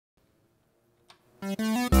Hey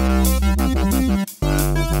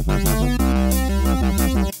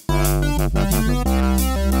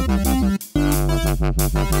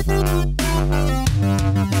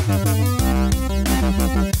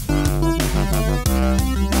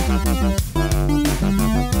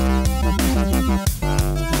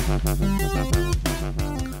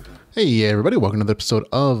everybody, welcome to another episode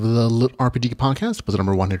of the LitRPG Podcast, episode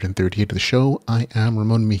number 138 of the show. I am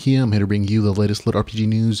Ramon Mejia. I'm here to bring you the latest LitRPG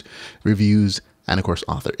news, reviews, and of course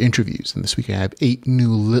author interviews. And this week I have 8 new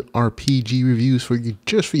LitRPG reviews for you,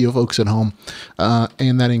 just for you folks at home.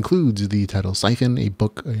 And that includes the title Siphon, a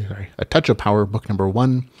Touch of Power, book number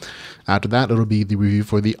 1. After that, it'll be the review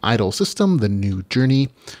for the Idle System, the New Journey.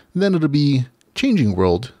 Then it'll be Changing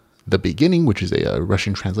World, The Beginning, which is a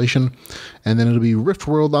Russian translation. And then it'll be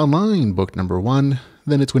RiftWorlds Online, book number 1.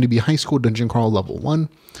 Then it's going to be High School Dungeon Crawl level 1.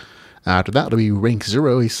 After that, it'll be Rank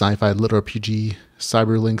 0, a sci-fi LitRPG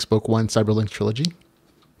Cyberlinks book 1 Cyberlinks trilogy.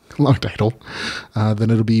 Long title. Then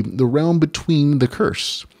it'll be The Realm Between the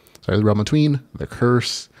Curse. The Realm Between the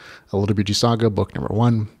Curse, a LitRPG Saga, book number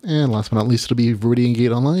 1. And last but not least, it'll be Viridian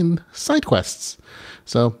Gate Online side quests.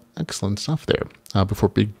 So, excellent stuff there.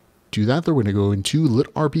 Before we do that, though, we're going to go into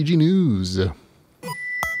LitRPG news.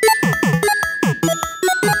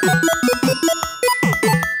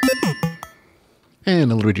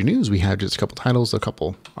 And in LitRPG news, we have just a couple titles, a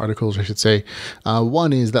couple articles, I should say.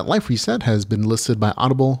 One is that Life Reset has been listed by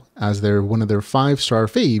Audible as one of their 5-star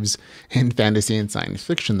faves in fantasy and science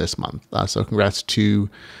fiction this month. So congrats to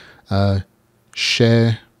Shemare,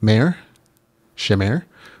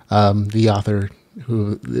 the author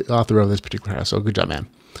of this particular house. So good job, man.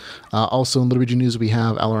 Also in LitRPG news, we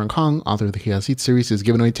have Alaron Kong, author of the Chaos Heat series, is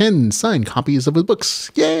giving away 10 signed copies of his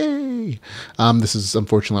books. Yay! This is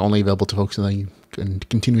unfortunately only available to folks in the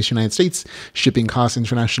continuous United States. Shipping costs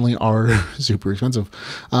internationally are super expensive.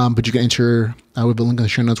 But you can enter with the link in the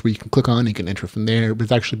show notes where you can click on. You can enter from there. But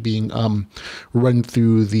it's actually being run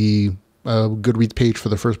through the Goodreads page for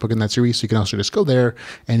the first book in that series. So you can also just go there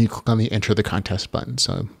and you click on the enter the contest button.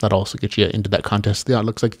 So that'll also get you into that contest. Yeah, it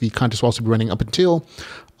looks like the contest will also be running up until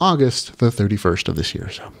August the 31st of this year.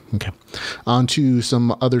 So, okay. On to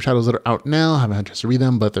some other titles that are out now. I haven't had a chance to read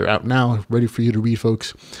them, but they're out now, ready for you to read,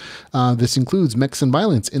 folks. This includes Mechs and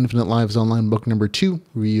Violence, Infinite Lives Online, book number 2.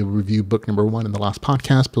 We reviewed book number 1 in the last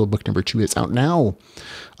podcast, but book number 2 is out now.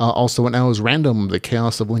 Also out now is Random, The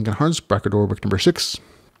Chaos of Lincoln Hearts, Bracador, book number 6.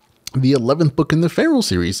 The 11th book in the Feral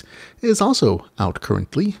series is also out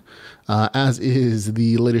currently, as is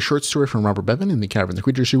the latest short story from Robert Bevan in the Cavern the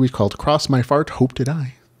Creature series called Cross My Fart, Hope to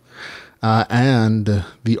Die. And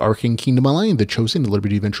the Arcane Kingdom Online, The Chosen, the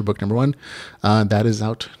LitRPG Adventure book number 1, that is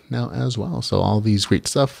out now as well. So all these great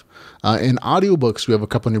stuff. In audiobooks, we have a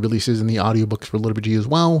couple new releases in the audiobooks for LitRPG as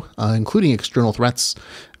well, including External Threats,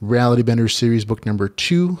 Reality Benders series book number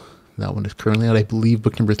 2. That one is currently out. I believe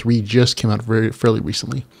book number 3 just came out fairly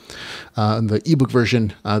recently. The ebook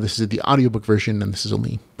version, this is the audiobook version, and this is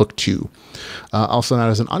only book 2. Also out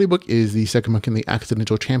as an audiobook is the second book in the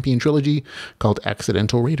Accidental Champion trilogy called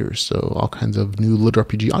Accidental Raiders. So all kinds of new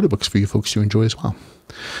LitRPG audiobooks for you folks to enjoy as well.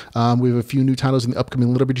 We have a few new titles in the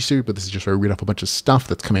upcoming LitRPG series, but this is just where I read off a bunch of stuff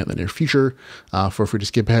that's coming out in the near future. Feel free to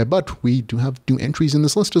skip ahead, but we do have new entries in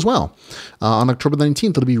this list as well. On October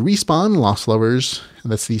 19th, it'll be Respawn, Lost Lovers.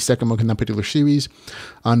 That's the second book in that particular series.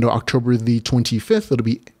 On October the 25th, it'll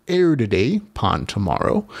be Air Today, Pawn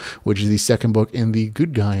Tomorrow, which is the second book in the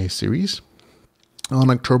Good Guy series. On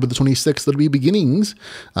October the 26th, it'll be Beginnings.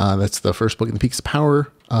 That's the first book in the Peaks of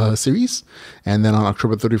Power series. And then on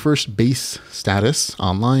October 31st, Base Status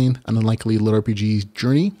Online, An Unlikely LitRPG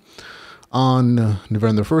Journey. On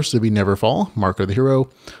November the 1st, it'll be Neverfall, Mark of the Hero.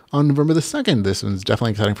 On November the 2nd, this one's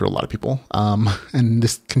definitely exciting for a lot of people. And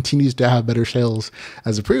this continues to have better sales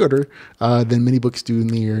as a pre-order than many books do in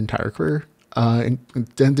their entire career.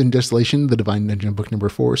 End in Desolation, The Divine Dungeon, book number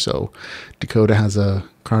 4. So Dakota has a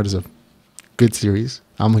card as a good series.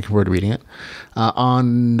 I'm looking forward to reading it.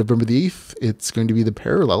 On November the 8th, it's going to be The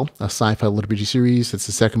Parallel, a sci-fi LitRPG series. It's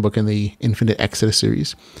the second book in the Infinite Exodus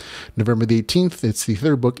series. November the 18th, it's the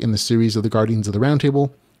third book in the series of the Guardians of the Round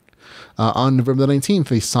Table. On November the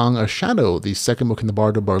 19th, A Song of Shadow, the second book in the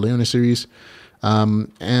Bard of Barleona series.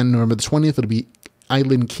 And November the 20th, it'll be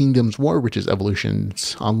Island Kingdoms War, which is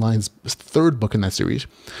Evolutions Online's third book in that series.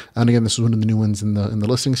 And again, this is one of the new ones in the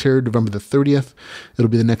listings here. November the 30th, it'll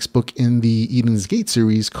be the next book in the Eden's Gate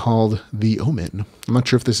series called The Omen. I'm not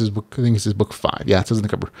sure if this is book, I think this is book 5. Yeah, it says in the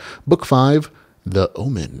cover. Book 5, The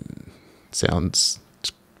Omen. Sounds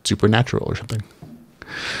supernatural or something.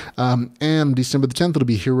 And December the 10th, it'll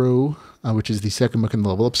be Hero, which is the second book in the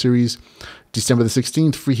Level Up series. December the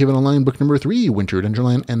 16th, Free Haven Online, book number 3, Winter at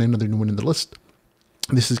Underland, and another new one in the list.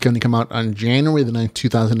 This is going to come out on January the 9th,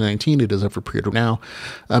 2019. It is up for pre-order now.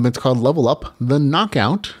 It's called Level Up, The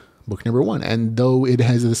Knockout, book number 1. And though it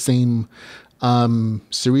has the same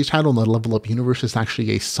series title in the Level Up universe, it's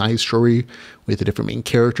actually a side story with a different main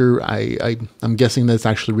character. I'm guessing that's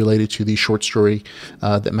actually related to the short story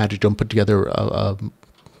that Magic Dome put together a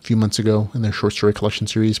few months ago in their short story collection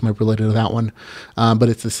series, might be related to that one. But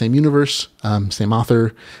it's the same universe, same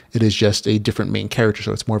author. It is just a different main character,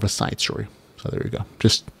 so it's more of a side story. So there you go.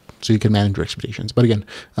 Just so you can manage your expectations. But again,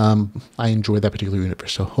 I enjoy that particular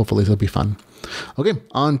universe, so hopefully it'll be fun. Okay,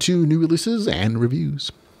 on to new releases and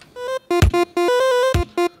reviews.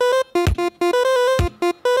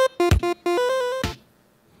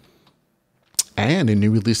 And in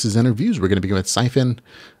new releases and reviews, we're going to begin with Siphon,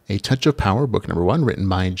 A Touch of Power, book number 1, written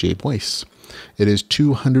by Jay Boyce. It is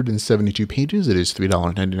 272 pages. It is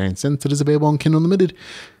 $3.99. It is available on Kindle Unlimited.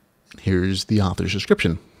 Here's the author's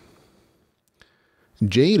description.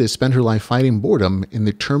 Jade has spent her life fighting boredom in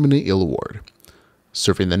the terminally ill ward.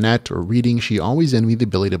 Surfing the net or reading, she always envied the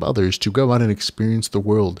ability of others to go out and experience the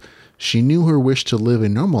world. She knew her wish to live a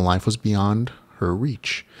normal life was beyond her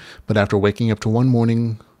reach. But after waking up one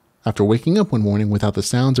morning without the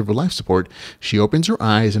sounds of her life support, she opens her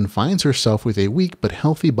eyes and finds herself with a weak but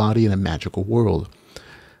healthy body in a magical world.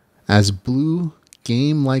 As blue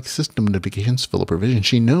game-like system notifications fill up her vision,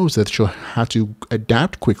 she knows that she'll have to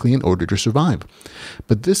adapt quickly in order to survive.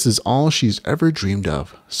 But this is all she's ever dreamed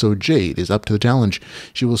of, so Jade is up to the challenge.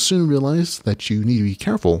 She will soon realize that you need to be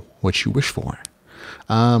careful what you wish for.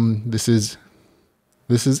 This is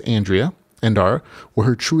Andrea where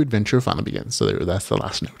her true adventure finally begins. So that's the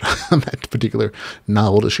last note on that particular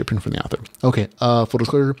novel description from the author. Okay, full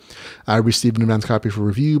disclosure, I received an advance copy for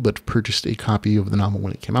review, but purchased a copy of the novel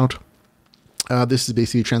when it came out. This is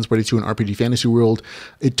basically transported to an RPG fantasy world.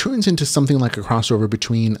 It turns into something like a crossover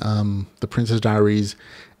between the Princess Diaries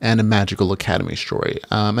and a Magical Academy story.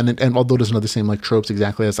 And although it doesn't have the same like tropes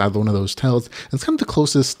exactly as either one of those tells, it's kind of the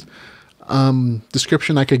closest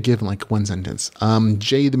description I could give in like one sentence.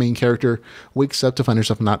 Jade, the main character, wakes up to find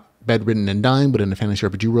herself not bedridden and dying, but in a fantasy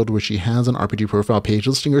RPG world where she has an RPG profile page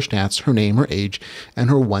listing her stats, her name, her age, and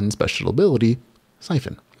her one special ability,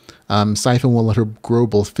 Siphon. Siphon will let her grow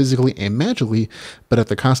both physically and magically, but at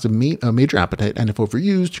the cost of major appetite and, if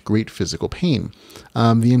overused, great physical pain.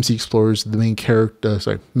 The MC explores the main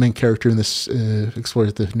character in this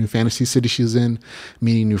explores the new fantasy city she's in,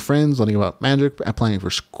 meeting new friends, learning about magic, applying for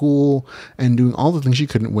school, and doing all the things she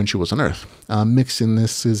couldn't when she was on Earth. Mixed in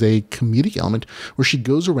this is a comedic element where she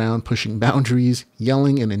goes around pushing boundaries,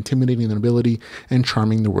 yelling and intimidating the nobility, and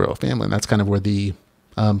charming the royal family. And that's kind of where the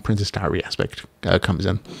Princess Diary aspect comes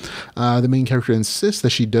in. The main character insists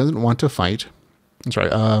that she doesn't want to fight.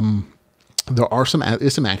 There are some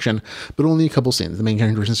action, but only a couple scenes. The main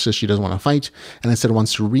character insists she doesn't want to fight, and instead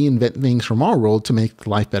wants to reinvent things from our world to make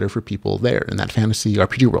life better for people there in that fantasy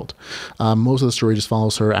RPG world. Most of the story just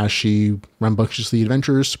follows her as she rambunctiously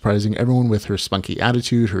adventures, surprising everyone with her spunky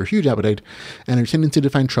attitude, her huge appetite, and her tendency to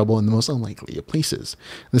find trouble in the most unlikely of places.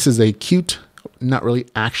 This is a cute, not really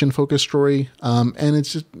action-focused story, and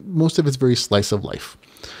it's just most of it's very slice of life.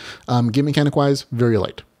 Game mechanic-wise, very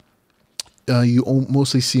light. You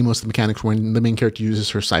mostly see most of the mechanics when the main character uses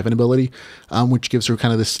her Siphon ability, which gives her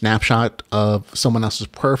kind of this snapshot of someone else's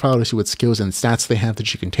profile to see what skills and stats they have that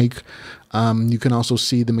she can take. You can also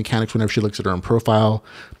see the mechanics whenever she looks at her own profile,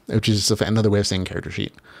 which is another way of saying character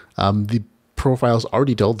sheet. The profile's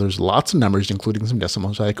already told. There's lots of numbers, including some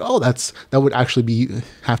decimals. Like, that would actually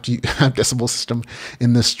have to have decimal system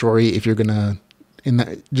in this story if you're gonna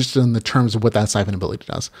just in the terms of what that Siphon ability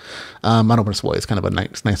does. I don't want to spoil it. It's kind of a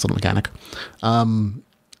nice little mechanic.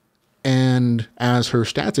 And as her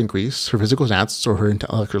stats increase, her physical stats or her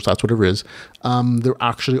intellectual stats, whatever it is, there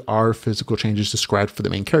actually are physical changes described for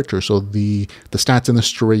the main character. So the stats in the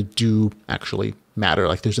story do actually matter.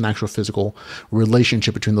 Like there's an actual physical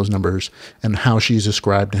relationship between those numbers and how she's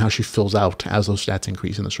described and how she fills out as those stats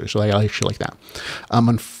increase in the story. So I actually like that.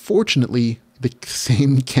 Unfortunately, the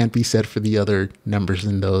same can't be said for the other numbers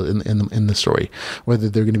in the story, whether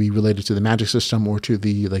they're going to be related to the magic system or to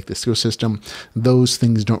the skill system. Those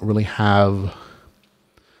things don't really have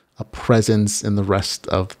a presence in the rest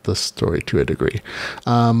of the story to a degree.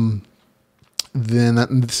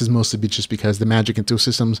 This is mostly just because the magic and skill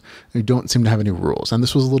systems don't seem to have any rules, and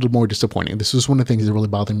this was a little more disappointing. This was one of the things that really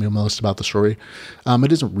bothered me most about the story. It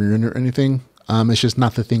doesn't ruin or anything. It's just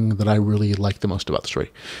not the thing that I really like the most about the story.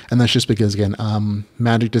 And that's just because, again,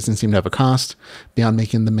 magic doesn't seem to have a cost beyond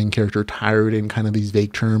making the main character tired in kind of these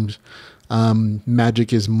vague terms.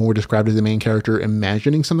 Magic is more described as the main character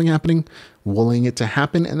imagining something happening, willing it to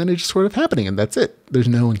happen, and then it's just sort of happening, and that's it. There's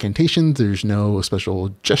no incantations, there's no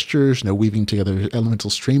special gestures, no weaving together elemental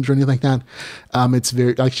streams or anything like that. It's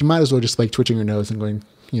very, like, she might as well just like twitching her nose and going,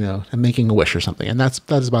 and making a wish or something. And that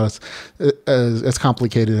is about as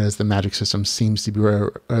complicated as the magic system seems to be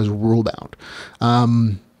as rule bound.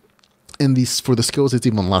 And for the skills, it's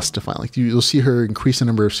even less defined. Like you'll see her increase the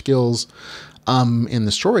number of skills in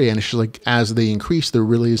the story, and it's just like as they increase, there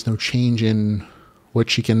really is no change in what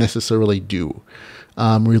she can necessarily do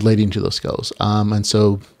relating to those skills. And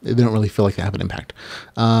so they don't really feel like they have an impact.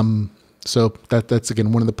 So that's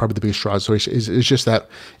again one of probably the biggest straws. So is just that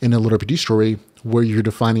in a LitRPG story where you're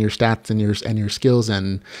defining your stats and your skills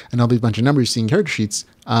and all these bunch of numbers you see in character sheets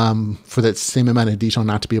for that same amount of detail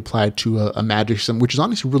not to be applied to a magic system, which is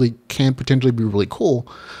honestly really can potentially be really cool.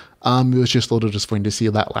 It was just a little disappointing to see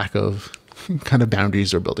that lack of kind of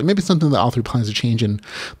boundaries are building. Maybe it's something the author plans to change in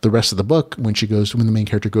the rest of the book when the main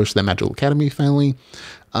character goes to that magical academy finally.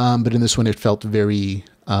 But in this one, it felt very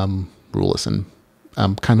ruleless and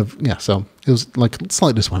so it was like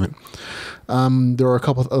slight disappointment. There are a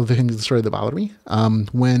couple of other things in the story that bothered me.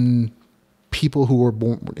 When people who were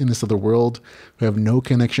born in this other world, who have no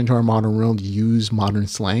connection to our modern world, use modern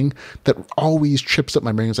slang, that always trips up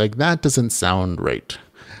my brain. It's like, that doesn't sound right.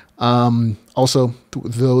 Also,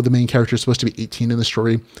 though the main character is supposed to be 18 in the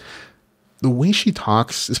story, the way she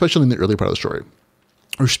talks, especially in the early part of the story,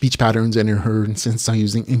 her speech patterns and her instance on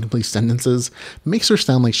using incomplete sentences makes her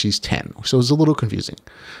sound like she's 10. So it's a little confusing.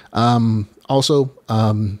 Also,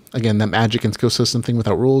 again, that magic and skill system thing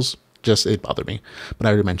without rules, it bothered me. But I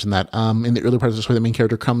already mentioned that. In the early part of the story, the main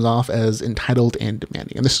character comes off as entitled and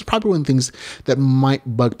demanding. And this is probably one of the things that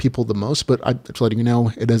might bug people the most, but I'm just letting you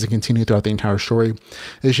know, it doesn't continue throughout the entire story.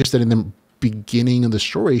 It's just that in the beginning of the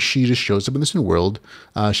story, she just shows up in this new world.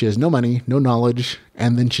 She has no money, no knowledge,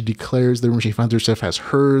 and then she declares the room she finds herself as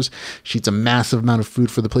hers. She eats a massive amount of food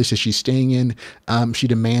for the place that she's staying in. She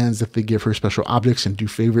demands that they give her special objects and do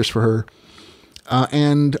favors for her.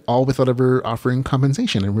 And all without ever offering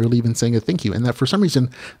compensation and really even saying a thank you. And that for some reason,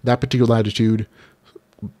 that particular attitude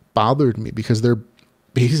bothered me because they're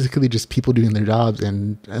basically just people doing their jobs.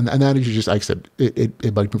 And that attitude just, like I said,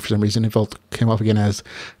 it bugged me for some reason. It came off again as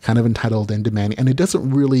kind of entitled and demanding. And it doesn't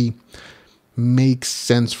really make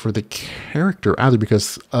sense for the character either,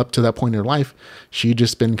 because up to that point in her life, she'd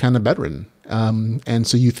just been kind of bedridden. And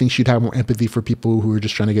so you think she'd have more empathy for people who are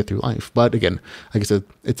just trying to get through life. But again, like I said,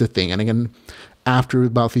 it's a thing. And again, after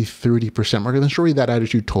about the 30% mark of the story, that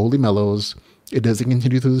attitude totally mellows. It doesn't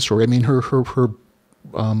continue through the story. I mean, her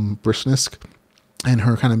briskness and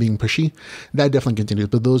her kind of being pushy, that definitely continues,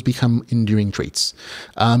 but those become endearing traits.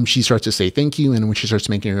 She starts to say thank you, and when she starts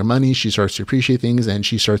making her money, she starts to appreciate things, and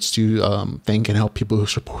she starts to thank and help people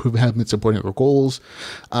who have been supporting her goals.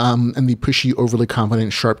 And the pushy, overly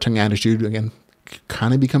confident, sharp-tongued attitude, again,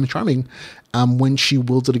 kind of becomes charming when she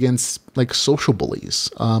wields it against like social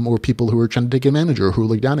bullies or people who are trying to take advantage of her, who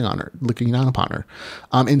are looking down upon her,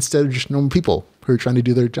 instead of just normal people who are trying to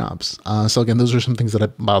do their jobs. So again, those are some things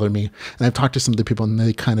that bother me. And I've talked to some of the people and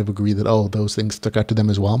they kind of agree that, those things stuck out to them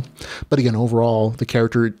as well. But again, overall, the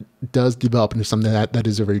character does develop into something that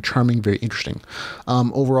is very charming, very interesting.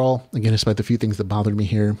 Overall, again, despite the few things that bothered me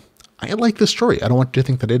here, I like this story. I don't want you to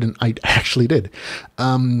think that I didn't. I actually did.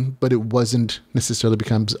 But it wasn't necessarily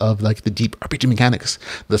because of like the deep RPG mechanics.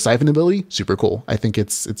 The Siphon ability, super cool. I think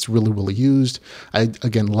it's really, really used. I,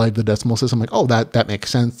 again, like the decimal system. Like, that makes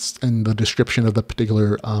sense. And the description of the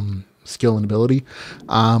particular skill and ability.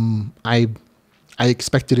 I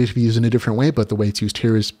expected it to be used in a different way, but the way it's used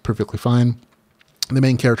here is perfectly fine. The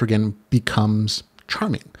main character, again, becomes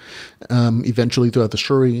charming. Eventually throughout the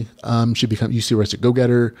story, you see her as a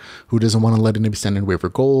go-getter who doesn't want to let anybody stand in the way of her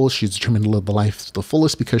goals. She's determined to live the life to the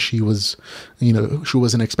fullest because she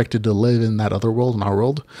wasn't expected to live in that other world, in our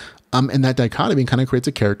world. And that dichotomy kind of creates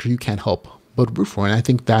a character you can't help but root for. And I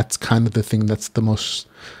think that's kind of the thing that's the most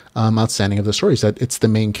outstanding of the story, is that it's the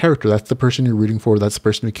main character. That's the person you're rooting for. That's the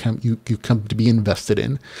person you come to be invested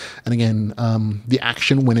in. And again, the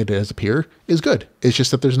action when it does appear is good. It's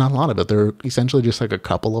just that there's not a lot of it. There are essentially just like a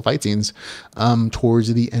couple of fight scenes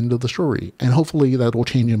towards the end of the story. And hopefully that will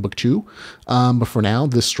change in book 2. But for now,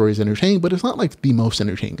 this story is entertaining, but it's not like the most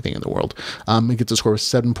entertaining thing in the world. It gets a score of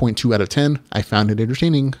 7.2 out of 10. I found it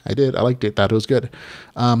entertaining. I did. I liked it. Thought it was good.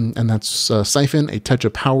 And that's Siphon, A Touch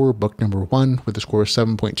of Power, book number 1, with a score of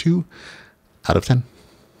 7.2 out of 10.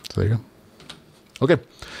 So there you go. Okay.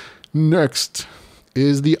 Next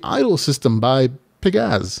is The Idol System by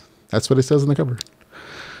Pegaz. That's what it says on the cover.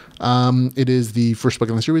 It is the first book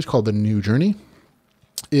in the series called The New Journey.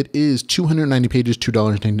 It is 290 pages,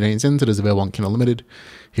 $2.99. It is available on Kindle Limited.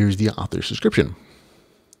 Here's the author's description.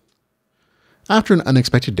 After an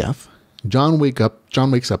unexpected death, John wakes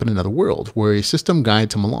up in another world where a system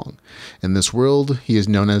guides him along. In this world, he is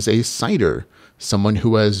known as a Sider, someone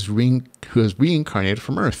who has reincarnated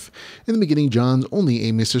from Earth. In the beginning, John's only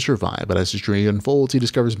aim is to survive, but as his journey unfolds, he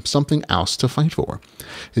discovers something else to fight for.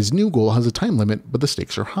 His new goal has a time limit, but the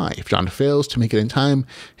stakes are high. If John fails to make it in time,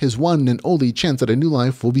 his one and only chance at a new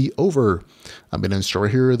life will be over. In the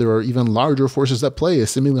story here, there are even larger forces at play. A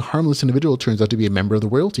seemingly harmless individual turns out to be a member of the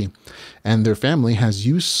royalty, and their family has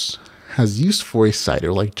use for a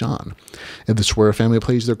Sider like John. If the Swear family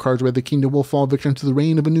plays their cards right, the kingdom will fall victim to the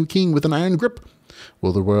reign of a new king with an iron grip.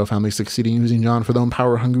 Will the royal family succeed in using John for their own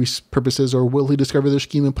power-hungry purposes, or will he discover their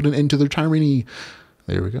scheme and put an end to their tyranny?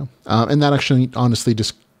 There we go. And that actually, honestly,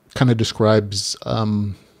 just kind of describes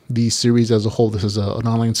the series as a whole. This is an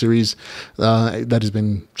online series that has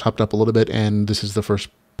been chopped up a little bit, and this is the first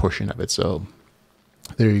portion of it. So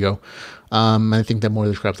there you go. I think that more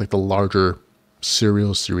describes like the larger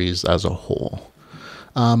serial series as a whole.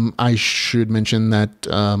 I should mention that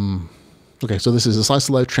okay, so this is a slice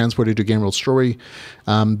of life transported to a game world story,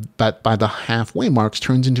 but by the halfway marks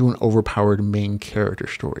turns into an overpowered main character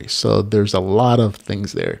story. So there's a lot of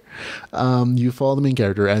things there. You follow the main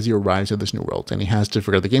character as he arrives at this new world, and he has to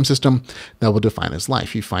figure out the game system that will define his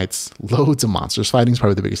life. He fights loads of monsters. Fighting is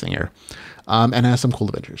probably the biggest thing here, and has some cool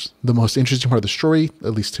adventures. The most interesting part of the story,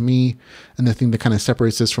 at least to me, and the thing that kind of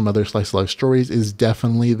separates this from other slice of life stories, is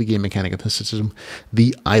definitely the game mechanic of the system,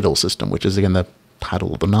 the idle system, which is again the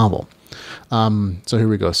title of the novel. So here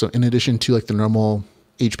we go. So in addition to like the normal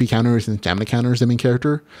HP counters and stamina counters, the main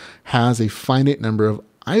character has a finite number of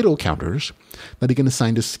idle counters that he can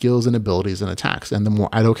assign to skills and abilities and attacks. And the more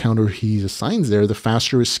idle counter he assigns there, the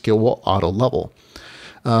faster his skill will auto level.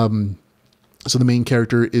 So the main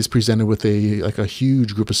character is presented with a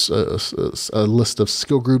huge group of a list of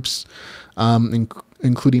skill groups,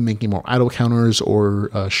 including making more idle counters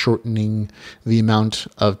or shortening the amount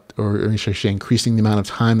of, or should I say, increasing the amount of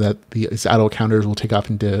time that these idle counters will take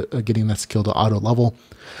off into getting that skill to auto level,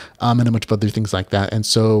 and a bunch of other things like that. And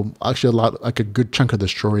so actually a good chunk of the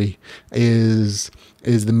story is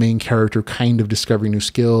the main character kind of discovering new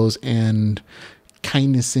skills and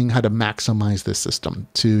kind of seeing how to maximize this system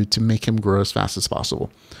to make him grow as fast as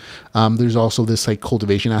possible. There's also this like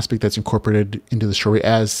cultivation aspect that's incorporated into the story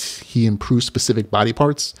as he improves specific body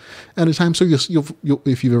parts at a time. So you'll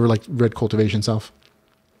if you've ever like read cultivation stuff,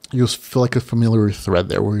 you'll feel like a familiar thread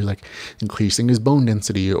there where you're like increasing his bone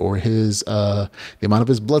density or his the amount of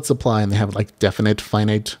his blood supply, and they have like definite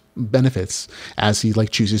finite benefits as he like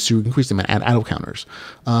chooses to increase them and add idle counters.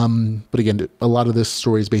 But again, a lot of this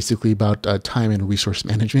story is basically about time and resource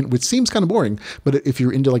management, which seems kind of boring, but if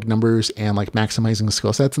you're into like numbers and like maximizing the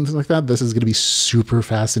skill sets and things like that, this is going to be super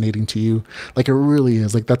fascinating to you. Like it really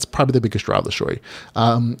is. Like that's probably the biggest draw of the story.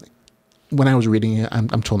 When I was reading it, I'm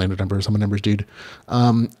totally into numbers. I'm a numbers dude.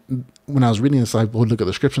 When I was reading this, I would look at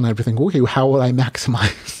the description and I'd be thinking, okay, how would I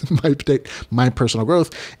maximize my personal growth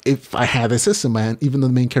if I had a system? And even though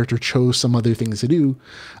the main character chose some other things to do,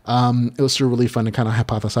 it was sort of really fun to kind of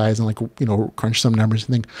hypothesize and like, you know, crunch some numbers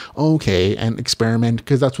and think, okay, and experiment,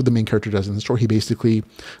 because that's what the main character does in the story. He basically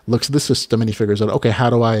looks at the system and he figures out, okay, how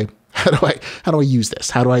do I use this?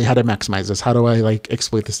 How do I maximize this? How do I like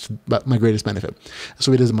exploit this to my greatest benefit?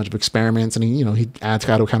 So he does a bunch of experiments, and he adds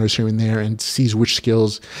auto counters here and there and sees which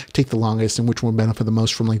skills take the longest and which one benefit the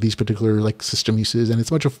most from like these particular like system uses. And it's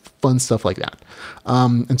a bunch of fun stuff like that.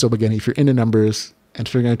 And so again, if you're into numbers and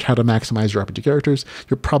figuring out how to maximize your RPG characters,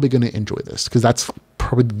 you're probably going to enjoy this, because that's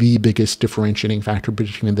probably the biggest differentiating factor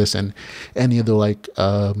between this and any other like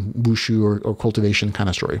wushu or cultivation kind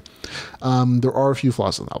of story. There are a few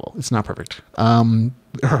flaws in the novel. It's not perfect.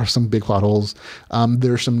 There are some big plot holes.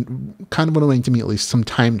 There are some kind of annoying to me, at least, some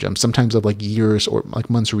time jumps, sometimes of like years or like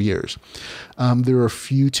months or years. There are a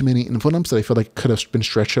few too many info dumps that I feel like could have been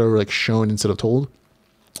stretched out or like shown instead of told.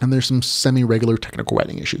 And there's some semi-regular technical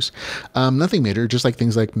writing issues. Nothing major, just like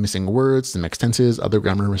things like missing words, some mixed tenses, other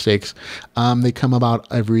grammar mistakes. They come about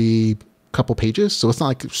every couple pages, so it's not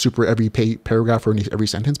like super every paragraph or every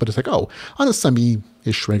sentence, but it's like, oh, on a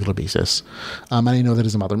semi-ish regular basis. And I know that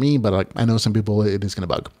doesn't bother me, but like I know some people it is going to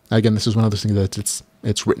bug. Again, this is one of those things that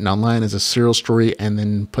it's written online as a serial story and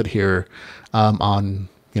then put here on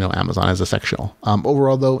Amazon as a sectional.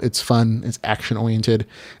 Overall, though, it's fun, it's action-oriented,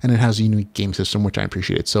 and it has a unique game system, which I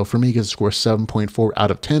appreciate. So for me, it gets a score 7.4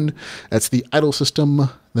 out of 10. That's the Idle System,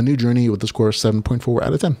 The New Journey, with the score 7.4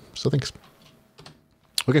 out of 10. So thanks.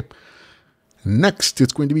 Okay. Next,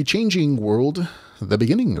 it's going to be Changing World, The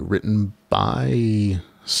Beginning, written by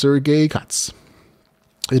Sergei Katz.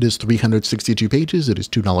 It is 362 pages. It is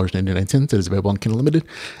 $2.99. It is available on Kindle Limited.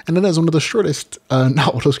 And it has one of the shortest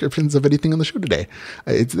novel descriptions of anything on the show today.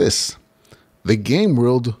 It's this. The game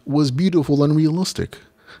world was beautiful and realistic,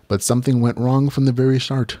 but something went wrong from the very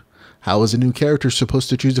start. How was a new character supposed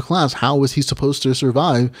to choose a class? How was he supposed to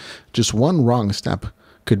survive? Just one wrong step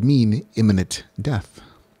could mean imminent death.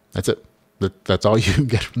 That's it. That's all you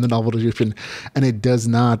get from the novel description. And it does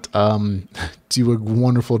not do a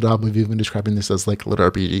wonderful job of even describing this as like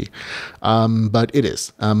LitRPG. But it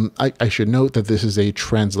is. I should note that this is a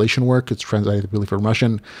translation work. It's translated, I believe, from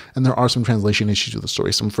Russian. And there are some translation issues with the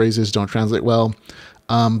story. Some phrases don't translate well.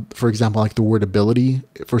 For example, like the word ability,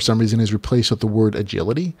 for some reason, is replaced with the word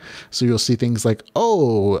agility. So you'll see things like,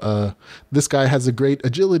 this guy has a great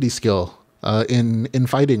agility skill in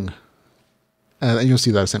fighting. And you'll see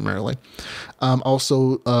that similarly.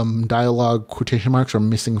 Also, dialogue quotation marks are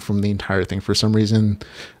missing from the entire thing. For some reason,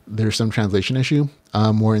 there's some translation issue.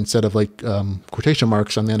 Where instead of like quotation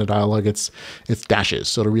marks on the end of dialogue, it's dashes.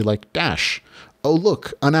 So it'll read like dash. Oh,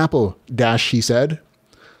 look, an apple. Dash, he said.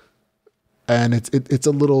 And it's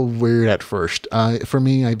a little weird at first. For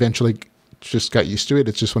me, I eventually just got used to it.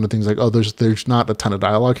 It's just one of the things like, there's not a ton of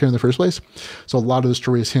dialogue here in the first place. So a lot of the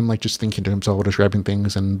story is him like just thinking to himself, describing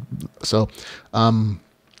things. And so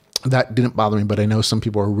that didn't bother me, but I know some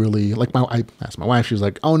people are really like I asked my wife, she was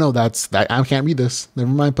like, oh no, that I can't read this. Never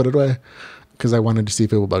mind, put it away. Because I wanted to see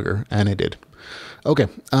if it would bug her, and it did. Okay,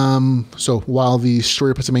 so while the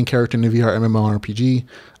story puts the main character in a VR MMORPG,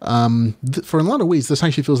 for a lot of ways, this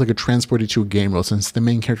actually feels like a transported to a game world, since the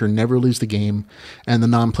main character never leaves the game, and the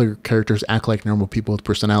non-player characters act like normal people with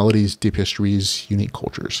personalities, deep histories, unique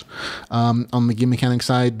cultures. On the game mechanic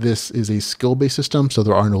side, this is a skill-based system, so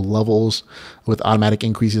there are no levels with automatic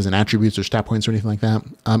increases in attributes or stat points or anything like that.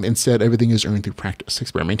 Instead, everything is earned through practice,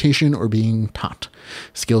 experimentation, or being taught.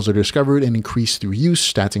 Skills are discovered and increased through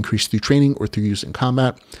use, stats increase through training or through use in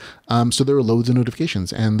combat. So there are loads of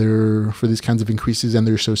notifications, and they're for these kinds of increases and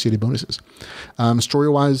their associated bonuses.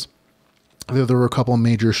 Story-wise, there were a couple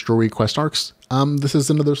major story quest arcs. This is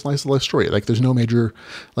another slice of life story. Like, there's no major,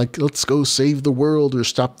 like, let's go save the world or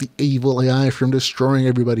stop the evil AI from destroying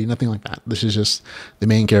everybody. Nothing like that. This is just the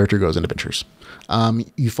main character goes on adventures.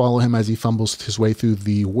 You follow him as he fumbles his way through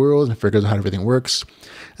the world and figures out how everything works.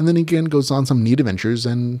 And then again goes on some neat adventures,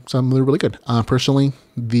 and some that are really good. Personally,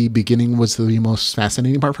 the beginning was the most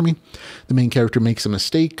fascinating part for me. The main character makes a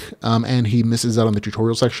mistake, and he misses out on the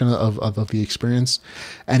tutorial section of the experience,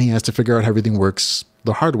 and he has to figure out how everything works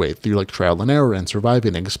the hard way through like trial and error and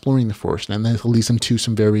surviving and exploring the forest. And that leads him to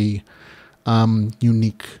some very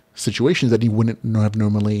unique situations that he wouldn't have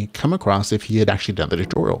normally come across if he had actually done the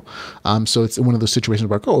tutorial. So it's one of those situations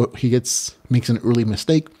where, he makes an early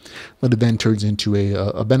mistake, but it then turns into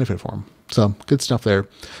a benefit for him. So good stuff there.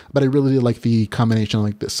 But I really did like the combination of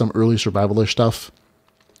like some early survivalish stuff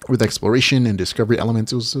with exploration and discovery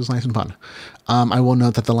elements. It was nice and fun. I will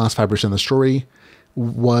note that the last 5% of the story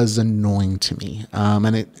was annoying to me.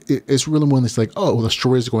 And it's really one that's like, the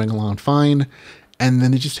story is going along fine. And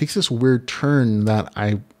then it just takes this weird turn that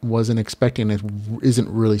I wasn't expecting. It isn't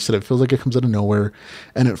really set. It feels like it comes out of nowhere,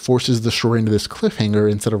 and it forces the story into this cliffhanger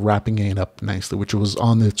instead of wrapping it up nicely, which it was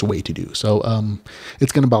on its way to do. So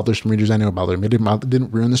it's going to bother some readers. I know it bothered me. It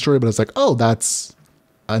didn't ruin the story, but it's like, that's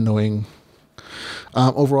annoying.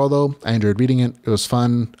 Overall, though, I enjoyed reading it. It was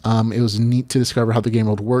fun. It was neat to discover how the game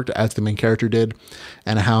world worked as the main character did,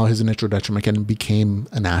 and how his introduction mechanic became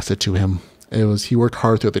an asset to him. He worked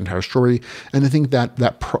hard throughout the entire story, and I think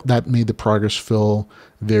that made the progress feel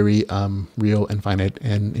very real and finite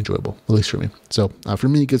and enjoyable, at least for me. So for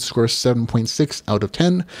me, it gets a score 7.6 out of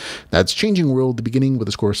 10. That's Changing World, the beginning, with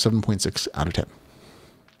a score of 7.6 out of 10.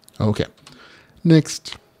 Okay,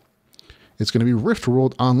 next, it's going to be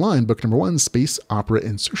RiftWorld Online, book number 1, Space Opera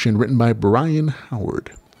Insertion, written by Brian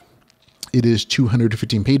Howard. It is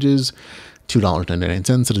 215 pages,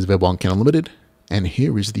 $2.99. It is available on Kindle Unlimited. And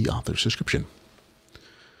here is the author's description.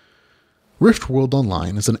 RiftWorld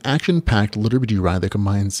Online is an action-packed LitRPG ride that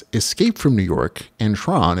combines Escape from New York and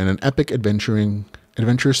Tron in an epic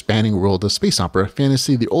adventure-spanning world of space opera,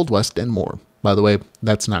 fantasy, the Old West, and more. By the way,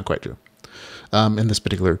 that's not quite true. In this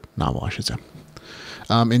particular novel, I should say.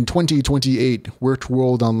 In 2028,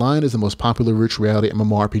 RiftWorld Online is the most popular virtual reality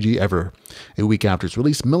MMORPG ever. A week after its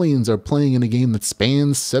release, millions are playing in a game that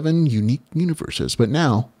spans 7 unique universes, but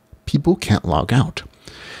now people can't log out.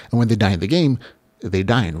 And when they die in the game, they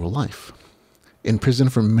die in real life. In prison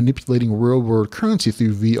for manipulating real-world currency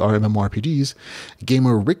through VR MMORPGs,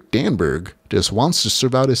 gamer Rick Danberg just wants to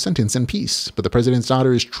serve out his sentence in peace. But the president's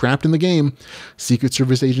daughter is trapped in the game. Secret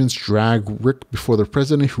Service agents drag Rick before the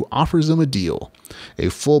president, who offers him a deal: a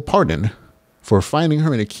full pardon for finding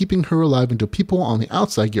her and keeping her alive until people on the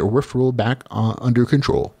outside get RiftWorld back under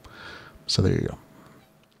control. So there you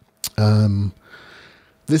go.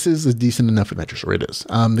 This is a decent enough adventure story. It is.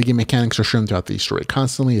 The game mechanics are shown throughout the story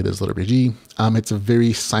constantly. It is LitRPG. It's a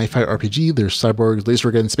very sci-fi RPG. There's cyborgs,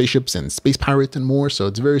 laser gun spaceships, and space pirates and more. So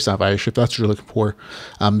it's very sci-fi. If that's what you're looking for,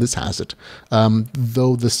 this has it.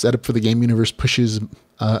 Though the setup for the game universe pushes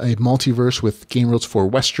a multiverse with game rules for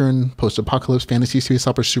Western, post-apocalypse, fantasy, space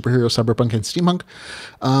opera, superhero, cyberpunk, and steampunk.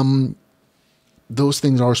 Those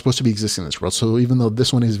things are supposed to be existing in this world. So even though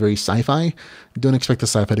this one is very sci-fi, don't expect the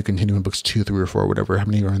sci-fi to continue in books 2, 3, or 4, whatever, how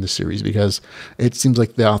many are in the series, because it seems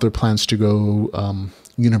like the author plans to go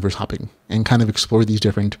universe hopping and kind of explore these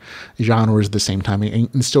different genres at the same time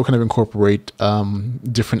and still kind of incorporate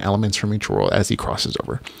different elements from each world as he crosses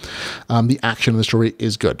over. The action of the story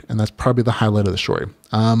is good, and that's probably the highlight of the story.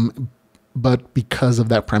 But because of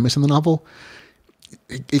that premise in the novel,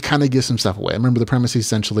 it kind of gives some stuff away. I remember the premise is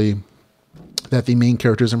essentially that the main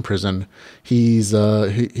character is in prison. He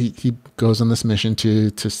goes on this mission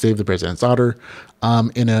to save the president's daughter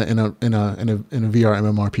in a VR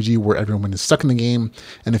MMORPG where everyone is stuck in the game,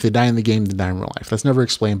 and if they die in the game, they die in real life. That's never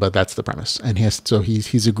explained, but that's the premise. And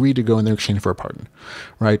he's agreed to go in there in exchange for a pardon,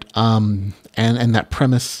 right? And that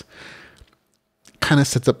premise kind of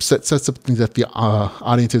sets up things that the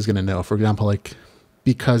audience is going to know. For example, like,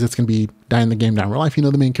 because it's going to be die in the game, die in real life,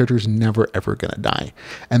 the main character is never, ever going to die.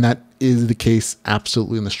 And that is the case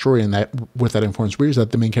absolutely in the story. And that what that informs readers, that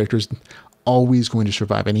the main character is always going to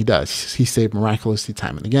survive. And he does. He's saved miraculously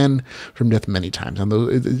time and again from death many times. And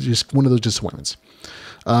it's just one of those disappointments.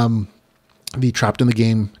 The trapped in the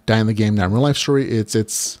game, die in the game, die in real life story,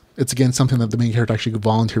 it's again something that the main character actually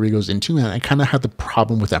voluntarily goes into. And I kind of had the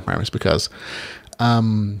problem with that premise because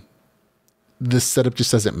this setup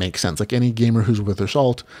just doesn't make sense. Like, any gamer who's with their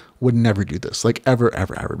salt would never do this, like ever,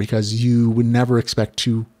 because you would never expect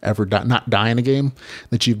to ever not die in a game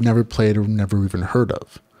that you've never played or never even heard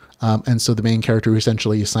of. And so the main character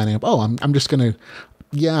essentially is signing up. Oh, I'm just gonna,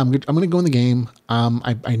 I'm gonna go in the game.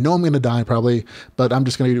 I know I'm gonna die probably, but I'm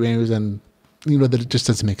just gonna do it anyways. And that it just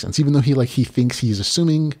doesn't make sense. Even though he thinks he's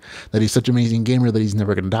assuming that he's such an amazing gamer that he's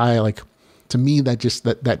never gonna die. Like, to me, that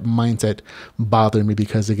mindset bothered me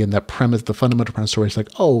because, again, that premise, the fundamental premise story is like,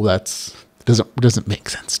 oh, doesn't make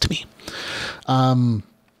sense to me. And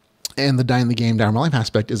the die in the game, die in real life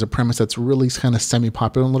aspect is a premise that's really kind of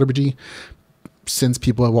semi-popular in LitRPG since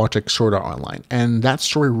people have watched like Sword Art Online, and that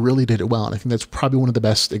story really did it well. And I think that's probably one of the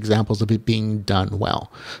best examples of it being done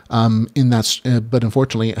well. But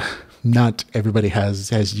unfortunately, not everybody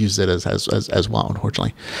has used it as well,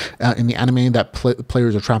 unfortunately. In the anime, that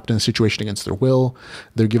players are trapped in a situation against their will.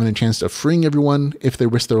 They're given a chance of freeing everyone if they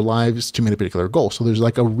risk their lives to meet a particular goal. So there's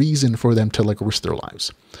like a reason for them to like risk their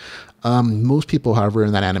lives. Most people, however,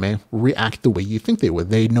 in that anime react the way you think they would.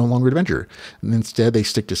 They no longer adventure. And instead, they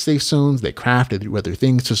stick to safe zones, they craft, they do other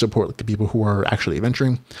things to support like, the people who are actually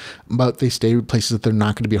adventuring. But they stay in places that they're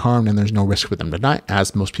not going to be harmed and there's no risk for them to die,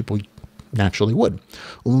 as most people naturally would.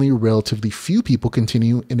 Only relatively few people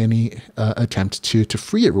continue in any attempt to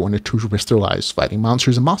free everyone to risk their lives fighting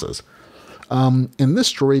monsters and bosses. In this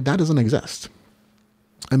story, that doesn't exist.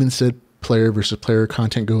 Instead, player versus player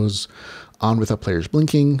content goes on without players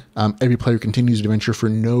blinking. Every player continues to adventure for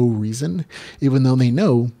no reason, even though they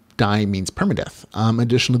know die means permadeath.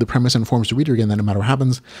 Additionally, the premise informs the reader again that no matter what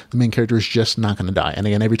happens, the main character is just not going to die. And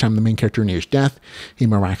again, every time the main character nears death, he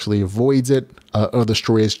miraculously avoids it, or the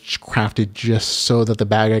story is crafted just so that the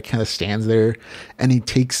bad guy kind of stands there and he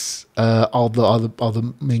takes all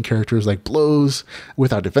the main characters like blows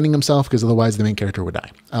without defending himself, because otherwise the main character would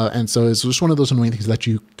die. And so it's just one of those annoying things that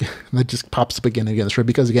that just pops up again and again in the story,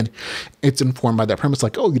 because again, it's informed by that premise,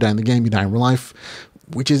 like, oh, you die in the game, you die in real life,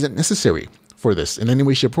 which isn't necessary for this in any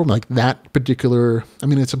way, shape, or form. Like that particular,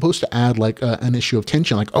 it's supposed to add like an issue of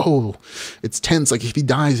tension, like, oh, it's tense, like if he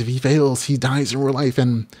dies, if he fails, he dies in real life,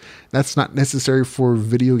 and that's not necessary for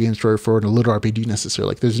video game story, for a little RPG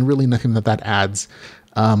necessarily. Like there's really nothing that adds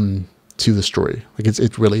to the story. Like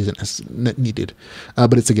it really isn't needed,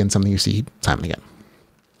 but it's again something you see time and again.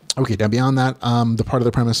 Okay, now beyond that, the part of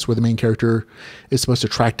the premise where the main character is supposed to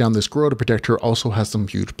track down this girl to protect her also has some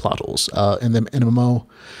huge plot holes.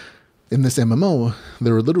 In this MMO,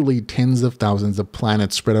 there are literally tens of thousands of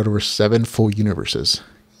planets spread out over 7 full universes.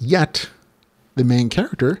 Yet, the main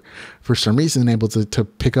character, for some reason, able to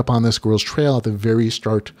pick up on this girl's trail at the very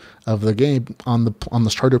start of the game on the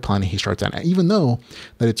starter planet he starts out, even though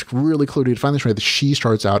that it's really clearly defined this way that she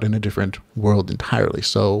starts out in a different world entirely.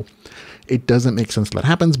 So it doesn't make sense that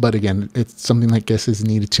happens, but again, it's something that I guess is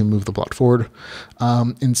needed to move the plot forward.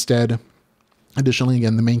 Instead, Additionally,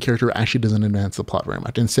 again, the main character actually doesn't advance the plot very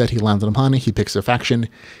much. Instead, he lands on a planet, he picks a faction,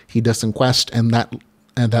 he does some quest, and that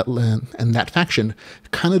faction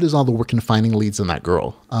kind of does all the work in finding leads on that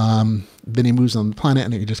girl. Then he moves on the planet,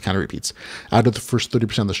 and it just kind of repeats. Out of the first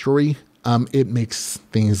 30% of the story, it makes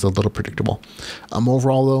things a little predictable.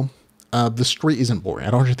 Overall, though, the story isn't boring.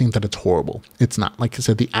 I don't actually think that it's horrible. It's not. Like I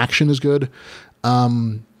said, the action is good.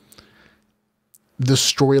 The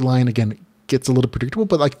storyline, again, gets a little predictable,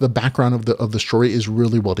 but like the background of the story is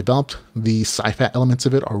really well developed. The sci-fi elements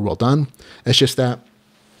of it are well done. It's just that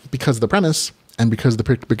because of the premise and because of the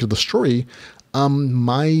predictability of the story,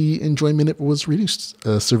 my enjoyment was reduced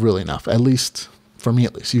severely enough, at least for me,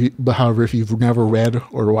 at least. But however, if you've never read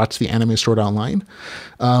or watched the anime Sword Online,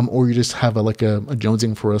 or you just have a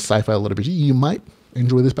jonesing for a sci-fi LitRPG, you might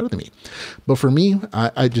enjoy this better than me. But for me,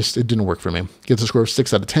 it didn't work for me. Gets a score of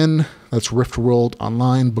 6 out of 10. That's RiftWorlds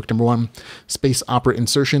Online, book number 1, Space Opera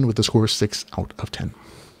Insertion, with a score of 6 out of 10.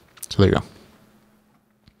 So there you go.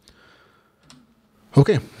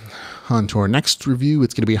 Okay, on to our next review.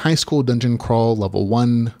 It's going to be High School Dungeon Crawl Level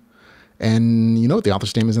 1. And you know what? The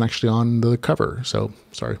author's name isn't actually on the cover, so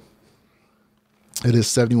sorry. It is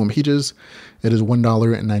 71 pages. It is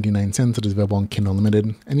 $1.99. It is available on Kindle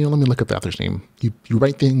Unlimited. And let me look up the author's name. You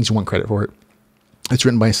write things, you want credit for it. It's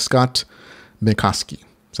written by Scott Mikoski.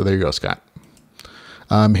 So there you go, Scott.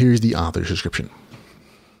 Here's the author's description.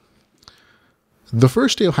 The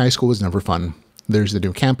first day of high school was never fun. There's the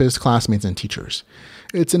new campus, classmates, and teachers.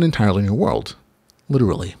 It's an entirely new world.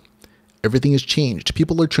 Literally. Everything has changed.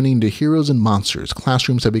 People are turning into heroes and monsters.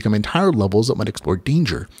 Classrooms have become entire levels that might explore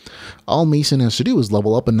danger. All Mason has to do is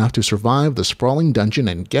level up enough to survive the sprawling dungeon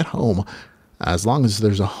and get home, as long as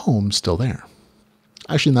there's a home still there.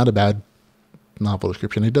 Actually, not a bad novel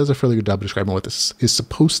description. It does a fairly good job of describing what this is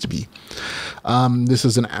supposed to be. This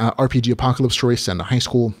is an RPG apocalypse story set in high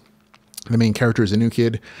school. The main character is a new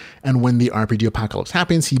kid, and when the RPG apocalypse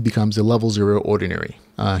happens, he becomes a level 0 ordinary.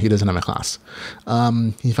 He doesn't have a class.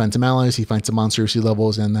 He finds some allies, he finds some monsters he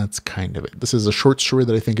levels, and that's kind of it. This is a short story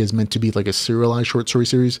that I think is meant to be like a serialized short story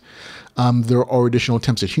series. There are additional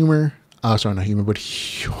attempts at humor. Sorry, not humor, but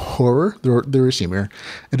horror. There is humor.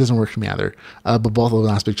 It doesn't work for me either. But both of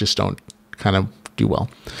those aspects just don't kind of do well.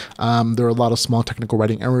 There are a lot of small technical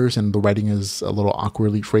writing errors, and the writing is a little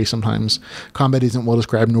awkwardly phrased sometimes. Combat isn't well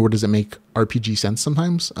described, nor does it make RPG sense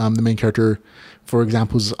sometimes. The main character, for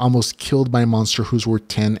example, is almost killed by a monster who's worth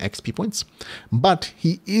 10 XP points, but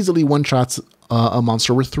he easily one-shots a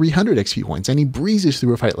monster worth 300 XP points, and he breezes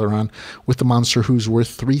through a fight later on with the monster who's worth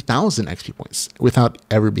 3,000 XP points without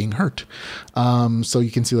ever being hurt. So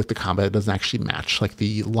you can see like the combat doesn't actually match like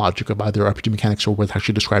the logic of either RPG mechanics or what's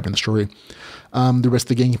actually described in the story. The rest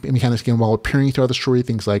of the game mechanics get involved appearing throughout the story,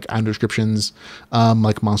 things like item descriptions,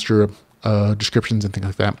 like monster descriptions and things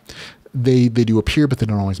like that. They do appear, but they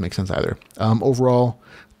don't always make sense either. Overall,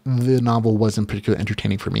 the novel wasn't particularly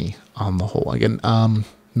entertaining for me on the whole. Again,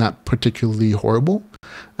 not particularly horrible.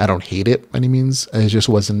 I don't hate it by any means. It just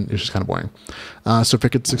wasn't. It's just kind of boring. So if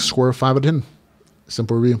it gets a score of 5 out of 10,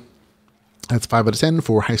 simple review. That's 5 out of 10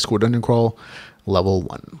 for High School Dungeon Crawl Level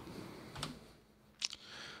 1.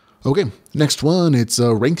 Okay, next one. It's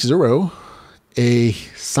Rank Zero, a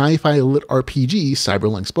sci-fi lit RPG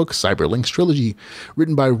Cyberlinks book, Cyberlinks Trilogy,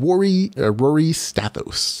 written by Rory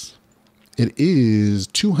Stathos. It is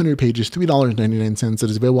 200 pages, $3.99. It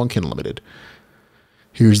is available on Kindle Unlimited.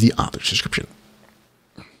 Here's the author's description.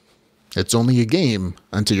 It's only a game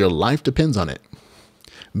until your life depends on it.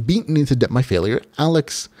 Beaten into debt by failure,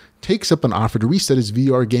 Alex takes up an offer to reset his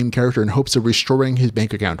VR game character in hopes of restoring his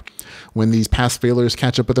bank account. When these past failures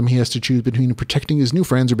catch up with him, he has to choose between protecting his new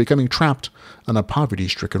friends or becoming trapped on a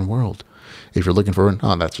poverty-stricken world. If you're looking for an...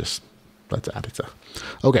 Oh, that's ad.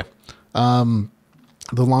 Okay.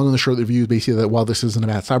 The long and the short review is basically that while this isn't a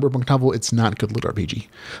bad cyberpunk novel, it's not good lit RPG.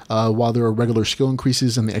 While there are regular skill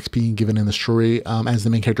increases and the XP given in the story as the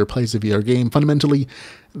main character plays the VR game, fundamentally,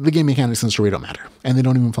 the game mechanics in the story don't matter, and they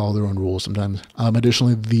don't even follow their own rules sometimes.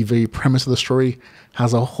 Additionally, the very premise of the story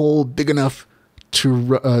has a hole big enough to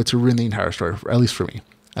ruin the entire story, at least for me,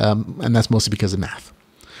 and that's mostly because of math.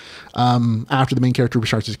 After the main character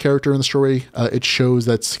restarts his character in the story, it shows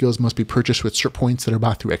that skills must be purchased with cert points that are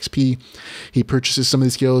bought through XP. He purchases some of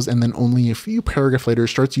these skills, and then only a few paragraphs later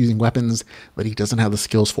starts using weapons that he doesn't have the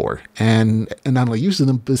skills for. And not only uses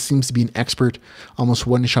them, but seems to be an expert, almost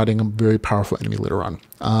one-shotting a very powerful enemy later on.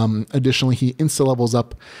 Additionally, he insta-levels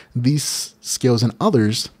up these skills and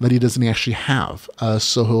others that he doesn't actually have.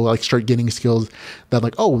 So he'll like start getting skills that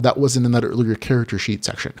like, oh, that wasn't in that earlier character sheet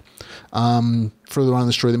section. Further on in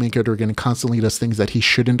the story, the main character again constantly does things that he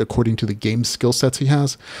shouldn't according to the game skill sets he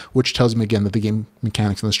has, which tells me again that the game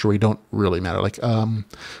mechanics in the story don't really matter. Like,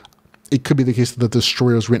 it could be the case that the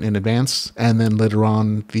story was written in advance, and then later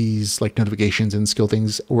on these like notifications and skill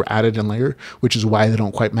things were added in later, which is why they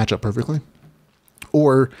don't quite match up perfectly.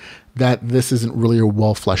 Or that this isn't really a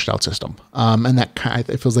well fleshed out system. And that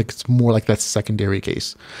it feels like it's more like that secondary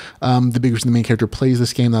case. The big reason the main character plays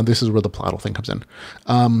this game, now this is where the plot thing comes in.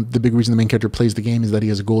 The big reason the main character plays the game is that he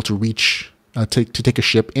has a goal to reach, to take a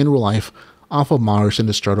ship in real life off of Mars and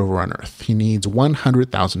to start over on Earth. He needs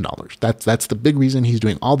 $100,000. That's the big reason he's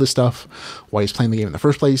doing all this stuff, why he's playing the game in the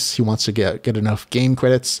first place. He wants to get enough game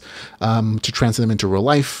credits to transfer them into real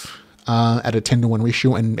life at a 10-to-1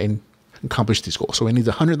 ratio and accomplish these goals. So he needs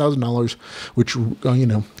 $100,000, which,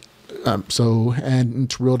 and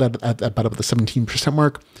it's rolled at about the 17%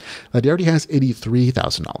 mark, that he already has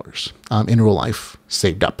 $83,000 in real life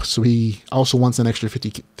saved up. So he also wants an extra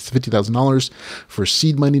 $50,000 for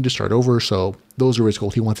seed money to start over. So those are his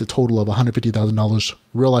goals. He wants a total of $150,000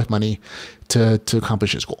 real life money to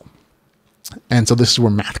accomplish his goal. And so this is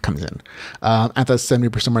where math comes in. At that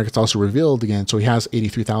 70% mark, it's also revealed again. So he has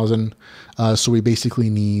 83,000. So he basically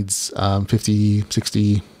needs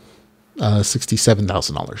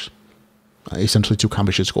 $67,000 essentially to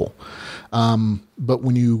accomplish his goal. But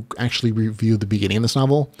when you actually review the beginning of this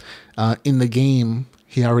novel, in the game,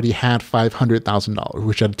 he already had $500,000,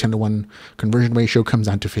 which at a 10-to-1 conversion ratio comes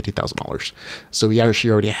down to $50,000. So he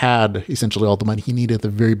actually already had essentially all the money he needed at the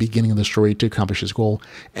very beginning of the story to accomplish his goal.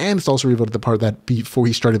 And it's also revealed at the part that before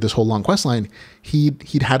he started this whole long quest line, he'd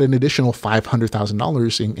had an additional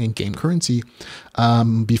 $500,000 in game currency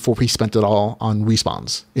before he spent it all on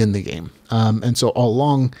respawns in the game. And so all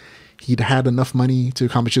along, he'd had enough money to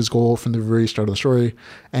accomplish his goal from the very start of the story,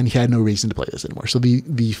 and he had no reason to play this anymore. So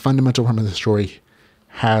the fundamental premise of the story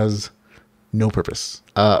has no purpose,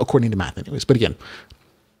 according to math anyways. But again,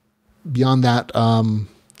 beyond that, so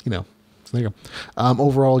there you go.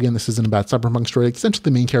 Overall, again, this isn't a bad cyberpunk story. Essentially,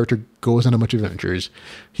 the main character goes on a bunch of adventures.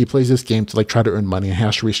 He plays this game to try to earn money and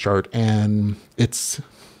has to restart. And it's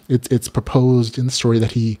proposed in the story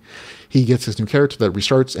that he gets this new character that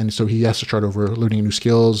restarts. And so he has to start over, learning new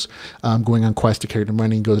skills, going on quests to carry the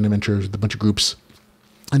money, goes on adventures with a bunch of groups.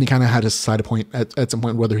 And he kind of had to decide a point at some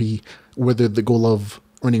point whether the goal of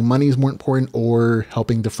earning money is more important or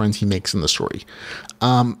helping the friends he makes in the story.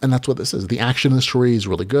 And that's what this is. The action in the story is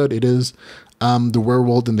really good. It is the real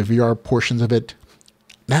world and the VR portions of it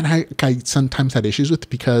that I sometimes had issues with,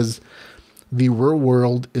 because the real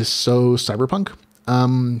world is so cyberpunk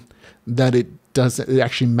that it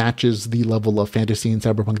actually matches the level of fantasy and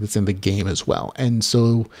cyberpunk that's in the game as well. And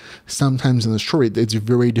so sometimes in the story, it's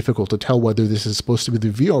very difficult to tell whether this is supposed to be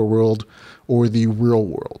the VR world or the real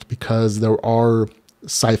world, because there are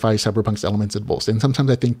sci-fi cyberpunk elements in both. And sometimes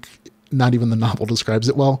I think not even the novel describes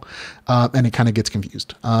it well, and it kind of gets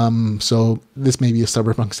confused. So this may be a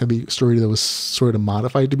cyberpunk story that was sort of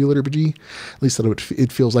modified to be LitRPG. At least that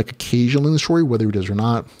it feels like occasionally in the story, whether it is or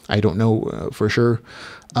not, I don't know for sure.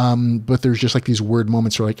 But there's just these weird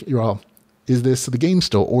moments where you're all, is this the game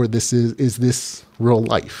still, or is this real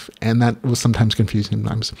life? And that was sometimes confusing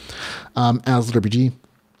sometimes. As LitRPG,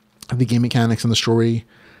 the game mechanics in the story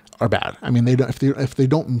are bad. I mean, if they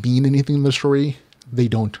don't mean anything in the story, they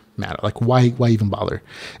don't matter. Why even bother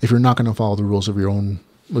if you're not going to follow the rules of your own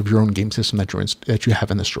game system that you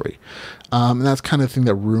have in the story? And that's kind of the thing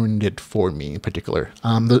that ruined it for me in particular.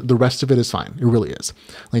 The rest of it is fine. It really is.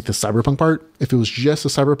 The cyberpunk part, if it was just a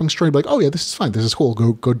cyberpunk story, I'd be like, oh yeah, this is fine. This is cool.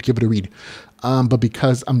 Go give it a read. But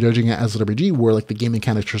because I'm judging it as LitRPG, where the game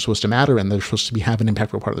mechanics are supposed to matter and they're supposed to have an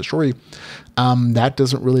impactful part of the story, that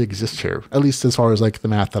doesn't really exist here, at least as far as the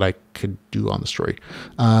math that I could do on the story.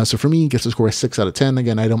 So for me, it gets a score of 6 out of 10.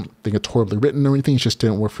 Again, I don't think it's horribly written or anything. It just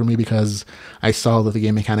didn't work for me because I saw that the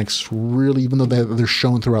game mechanics really, even though they're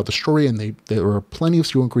shown throughout the story and there were plenty of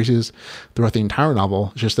skill increases throughout the entire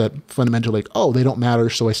novel, it's just that fundamentally, they don't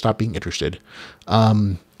matter. So I stopped being interested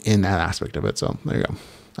in that aspect of it. So there you go.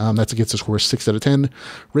 That's against a score of 6 out of 10.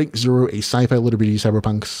 Rank 0, a sci-fi LitRPG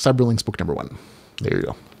cyberpunk Cyberlinks book number 1. There you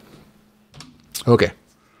go. Okay.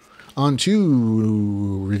 On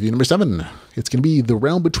to review number 7. It's going to be The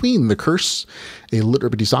Realm Between, The Curse, a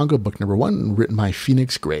LitRPG saga, book number 1, written by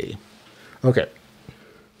Phoenix Gray. Okay.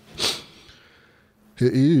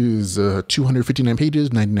 It is 259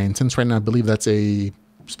 pages, 99 cents right now. I believe that's a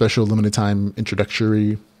special limited time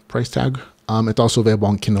introductory price tag. It's also available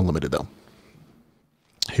on Kindle Limited, though.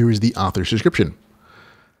 Here is the author's description.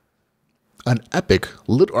 An epic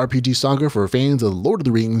LitRPG saga for fans of Lord of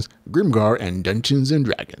the Rings, Grimgar, and Dungeons &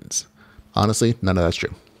 Dragons. Honestly, none of that's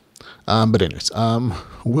true. But anyways,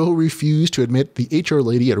 Will refused to admit the HR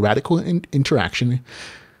lady at Radical Interaction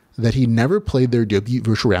that he never played their debut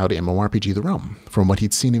virtual reality MMORPG The Realm. From what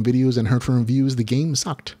he'd seen in videos and heard from reviews, the game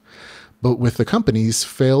sucked. But with the company's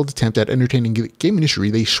failed attempt at entertaining the game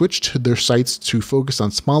industry, they switched their sights to focus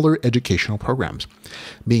on smaller educational programs.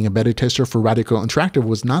 Being a beta tester for Radical Interactive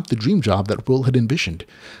was not the dream job that Will had envisioned,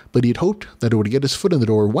 but he'd hoped that it would get his foot in the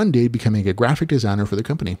door one day, becoming a graphic designer for the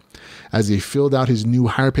company. As he filled out his new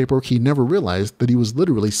hire paperwork, he never realized that he was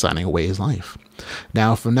literally signing away his life.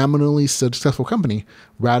 Now, a phenomenally successful company,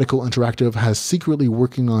 Radical Interactive has secretly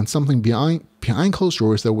working on something behind closed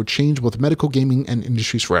doors that would change both medical gaming and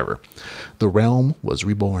industries forever. The Realm was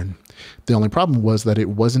reborn. The only problem was that it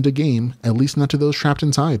wasn't a game, at least not to those trapped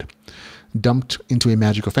inside. Dumped into a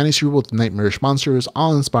magical fantasy world with nightmarish monsters,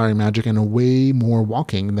 awe-inspiring magic, and way more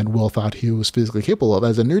walking than Will thought he was physically capable of,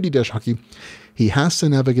 as a nerdy dish hockey, he has to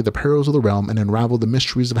navigate the perils of the realm and unravel the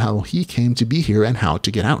mysteries of how he came to be here and how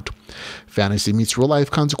to get out. Fantasy meets real-life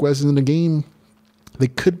consequences in a game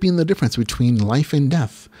that could be in the difference between life and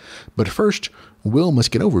death. But first, Will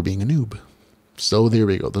must get over being a noob. So there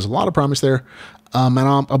we go. There's a lot of promise there. And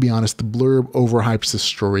I'll be honest, the blurb overhypes the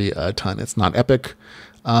story a ton. It's not epic.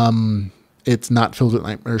 It's not filled with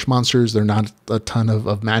nightmarish monsters. There's not a ton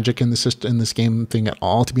of magic in this game thing at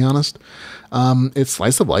all, to be honest. It's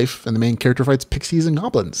slice of life, and the main character fights pixies and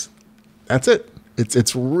goblins. That's it.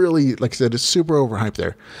 It's really, like I said, it's super overhyped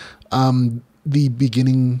there. The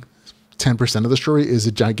beginning 10% of the story is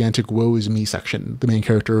a gigantic woe is me section. The main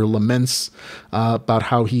character laments about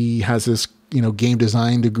how he has this game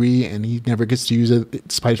design degree and he never gets to use it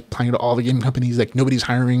despite applying to all the game companies. Like, nobody's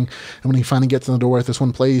hiring. And when he finally gets in the door at this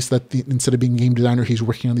one place, that instead of being a game designer, he's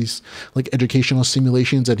working on these like educational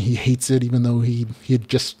simulations, and he hates it, even though he had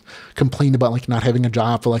just complained about like not having a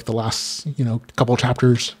job for like the last couple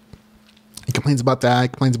chapters. He complains about that. He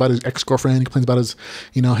complains about his ex-girlfriend. He complains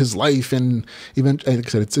about his life, and even, like I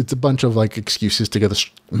said, it's a bunch of like excuses to get the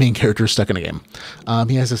main character stuck in a game.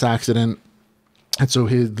 He has this accident, and so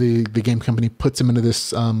the game company puts him into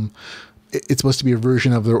this. It's supposed to be a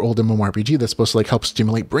version of their old MMORPG that's supposed to like help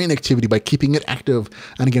stimulate brain activity by keeping it active.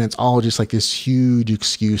 And again, it's all just like this huge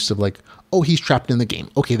excuse of like, oh, he's trapped in the game.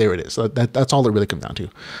 Okay, there it is. That's all it really comes down to.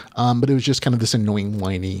 But it was just kind of this annoying,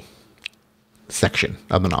 whiny section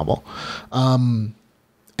of the novel, and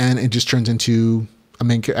it just turns into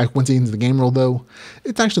once he into the game world, though,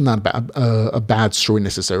 it's actually not a bad story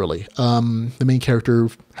necessarily. The main character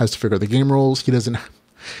has to figure out the game rules. He doesn't,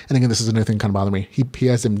 and again, this is another thing kind of bothering me. He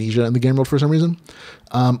has amnesia in the game world for some reason.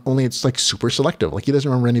 Only it's like super selective. Like, he doesn't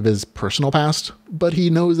remember any of his personal past, but he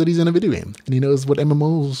knows that he's in a video game, and he knows what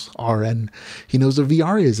MMOs are, and he knows what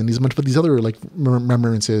VR is, and he's a bunch of these other like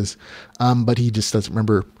remembrances. But he just doesn't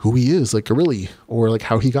remember who he is, like really, or like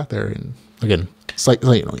how he got there. And again,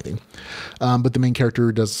 slightly anything. But the main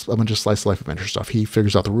character does a bunch of slice of life adventure stuff. He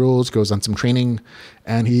figures out the rules, goes on some training,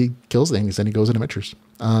 and he kills things, and he goes on adventures.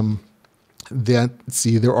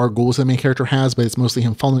 There are goals the main character has, but it's mostly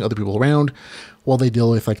him following other people around while they deal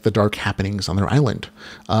with like the dark happenings on their island.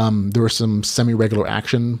 There was some semi-regular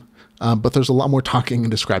action, but there's a lot more talking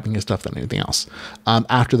and describing his stuff than anything else.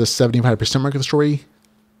 After the 75% mark of the story,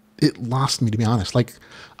 it lost me, to be honest. Like,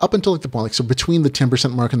 up until like the point, like, so between the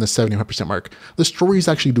 10% mark and the 75% mark, the story is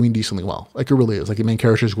actually doing decently well. Like, it really is. Like, the main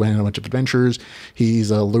character is going on a bunch of adventures.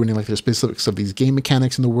 He's learning like the specifics of these game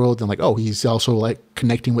mechanics in the world, and like, oh, he's also like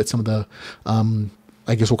connecting with some of the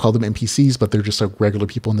I guess we'll call them NPCs, but they're just like regular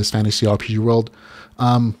people in this fantasy RPG world,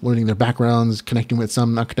 learning their backgrounds, connecting with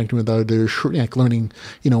some, not connecting with others, like learning,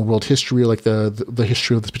 world history, like the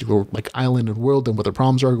history of this particular like island and world and what their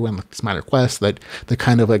problems are, going like these minor quests that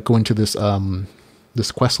kind of like go into this,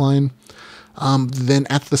 this quest line. Then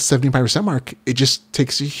at the 75% mark, it just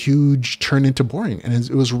takes a huge turn into boring. And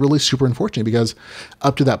it was really super unfortunate because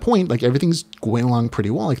up to that point, like everything's going along pretty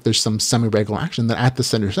well. Like there's some semi-regular action. Then at the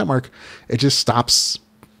 70% mark, it just stops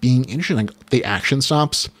being interesting. Like the action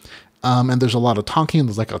stops. And there's a lot of talking.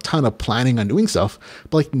 There's like a ton of planning on doing stuff,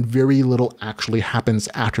 but like very little actually happens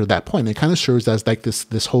after that point. It kind of serves as like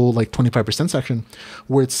this whole like 25% section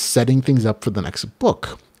where it's setting things up for the next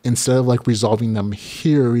book, instead of like resolving them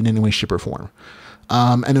here in any way, shape, or form.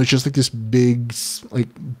 And it was just like this big, like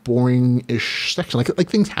boring-ish section. Like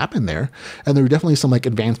things happen there, and there were definitely some like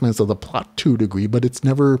advancements of the plot to a degree, but it's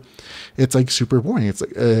like super boring. It's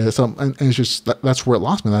like and it's just that's where it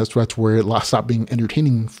lost me. That's where it stopped being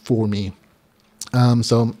entertaining for me.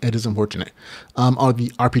 So it is unfortunate. On the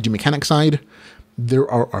RPG mechanic side, there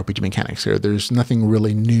are RPG mechanics here. There's nothing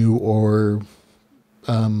really new or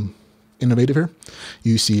innovative here.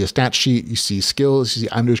 You see a stat sheet, you see skills, you see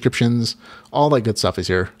item descriptions, all that good stuff is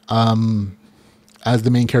here. as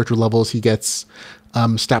the main character levels, he gets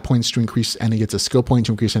stat points to increase, and he gets a skill point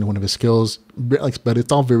to increase any one of his skills. But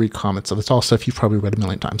it's all very common stuff. It's all stuff you've probably read a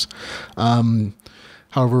million times.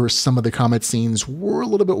 However, some of the combat scenes were a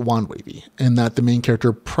little bit wand-wavy, in that the main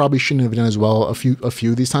character probably shouldn't have done as well a few of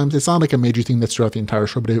these times. It's not like a major thing that's throughout the entire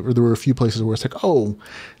show, but there were a few places where it's like, oh,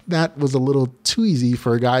 that was a little too easy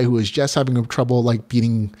for a guy who was just having trouble like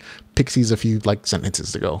beating pixies a few like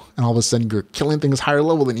sentences ago, and all of a sudden you're killing things higher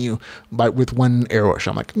level than you with one arrow.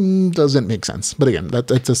 I'm like, doesn't make sense. But again,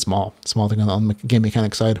 that's a small thing on the game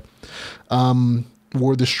mechanic side.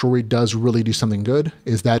 Where the story does really do something good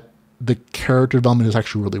is that the character development is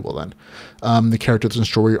actually really well done. The characters in the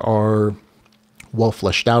story are well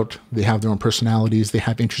fleshed out. They have their own personalities. They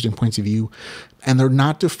have interesting points of view, and they're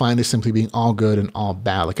not defined as simply being all good and all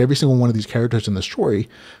bad. Like every single one of these characters in the story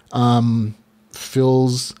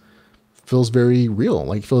feels very real.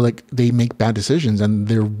 Like feel like they make bad decisions and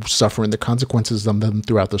they're suffering the consequences of them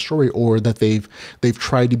throughout the story, or that they've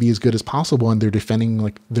tried to be as good as possible and they're defending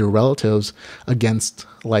like their relatives against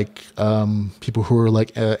like people who are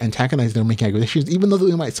like antagonizing them, making accusations, even though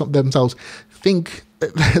they might themselves think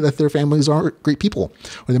that their families are great people,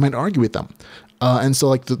 or they might argue with them. And so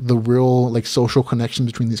like the real like social connection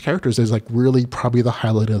between these characters is like really probably the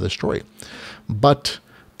highlight of the story, but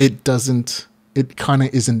it kind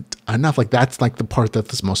of isn't enough. Like that's like the part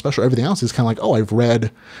that's most special. Everything else is kind of like, oh, I've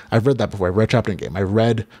read that before. I've read chapter in game. I've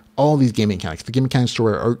read all these game mechanics. The game mechanics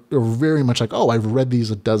story are very much like, oh, I've read these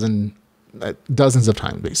dozens of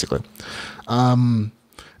times basically. And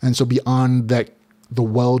so beyond that, the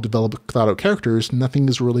well-developed, thought-out characters, nothing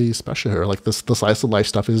is really special here. Like the slice of life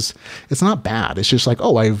stuff it's not bad. It's just like,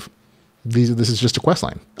 oh, this is just a quest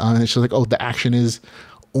line. And it's just like, oh, the action is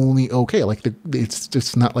only okay. Like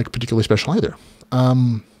it's not like particularly special either.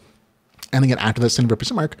 And again, after that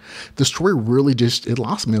 70% mark, the story really it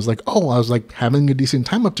lost me. I was like, oh, I was like having a decent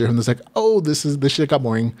time up there, and it's like, oh, this shit got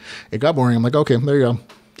boring. It got boring. I'm like, okay, there you go.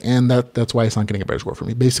 And that's why it's not getting a better score for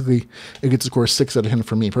me. Basically, it gets a score 6 out of 10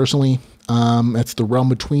 for me personally. It's The Realm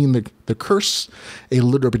Between the Curse, a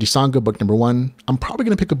LitRPG Saga, book number 1. I'm probably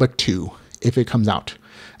going to pick up book 2 if it comes out.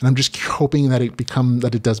 And I'm just hoping that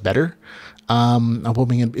it does better. I'm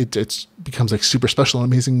hoping it becomes like super special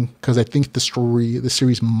and amazing, because I think the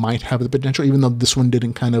series might have the potential, even though this one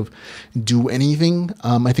didn't kind of do anything.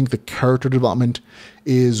 I think the character development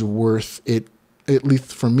is worth it, at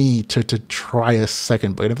least for me, to try a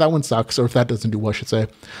second book. And if that one sucks, or if that doesn't do well, I should say,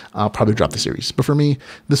 I'll probably drop the series. But for me,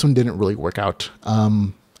 this one didn't really work out.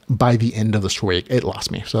 By the end of the story, it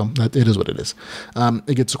lost me. So it is what it is.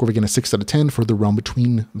 It gets scored again a 6 out of 10 for The Realm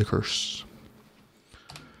Between the Curse.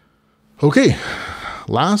 Okay,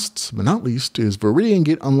 last but not least is Viridian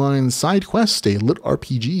Gate Online's Side Quest, a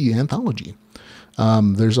LitRPG anthology.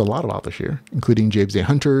 There's a lot of authors here, including James A.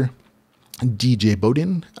 Hunter, DJ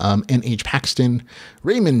Bowden, N.H. Paxton,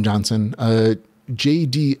 Raymond Johnson,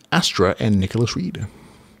 J.D. Astra, and Nicholas Reed.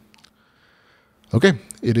 Okay,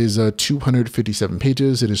 it is 257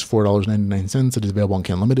 pages. It is $4.99. It is available on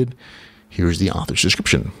Kindle Unlimited. Here's the author's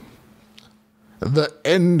description. The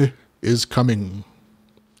end is coming.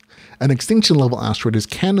 An extinction-level asteroid is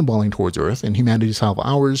cannonballing towards Earth in humanity's final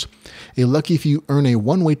hours. A lucky few earn a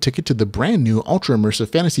one-way ticket to the brand-new,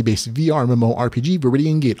 ultra-immersive, fantasy-based VR MMORPG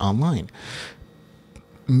Viridian Gate Online.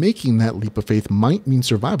 Making that leap of faith might mean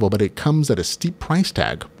survival, but it comes at a steep price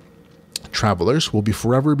tag. Travelers will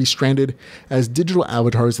forever be stranded as digital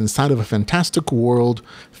avatars inside of a fantastic world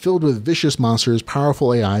filled with vicious monsters,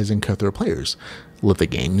 powerful AIs, and cutthroat players. Let the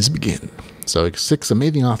games begin. So 6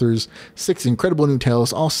 amazing authors, 6 incredible new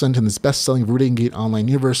tales, all sent in this best-selling Viridian Gate Online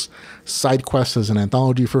universe. Side Quest as an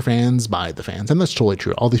anthology for fans by the fans. And that's totally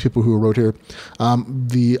true. All these people who wrote here,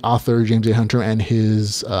 the author, James A. Hunter, and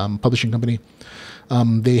his publishing company,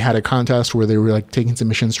 they had a contest where they were like taking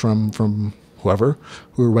submissions from whoever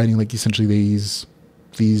who were writing like essentially these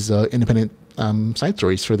independent side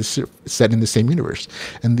stories for this set in the same universe,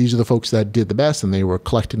 and these are the folks that did the best, and they were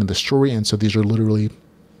collected in the story. And so these are literally,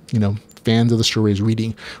 fans of the stories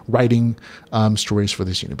writing stories for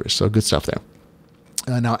this universe. So good stuff there.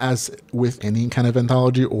 Now, as with any kind of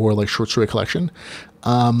anthology or like short story collection,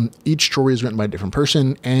 each story is written by a different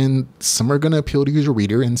person, and some are going to appeal to you as a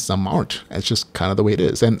reader and some aren't. It's just kind of the way it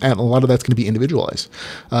is. And a lot of that's going to be individualized.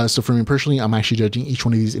 So for me personally, I'm actually judging each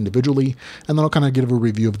one of these individually, and then I'll kind of give a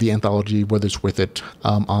review of the anthology, whether it's worth it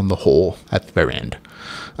on the whole at the very end.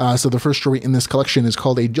 So the first story in this collection is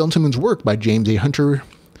called A Gentleman's Work by James A. Hunter.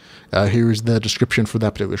 Here's the description for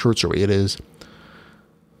that particular short story. It is: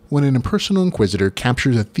 When an impersonal inquisitor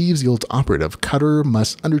captures a Thieves Guild operative, Cutter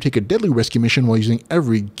must undertake a deadly rescue mission while using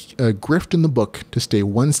every grift in the book to stay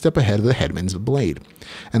one step ahead of the headman's blade.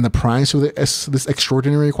 And the prize for this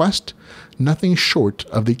extraordinary quest? Nothing short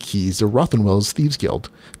of the keys to Rothenwell's Thieves Guild.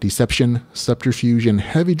 Deception, subterfuge, and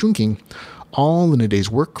heavy drinking, all in a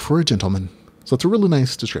day's work for a gentleman. So it's a really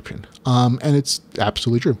nice description. And it's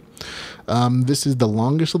absolutely true. This is the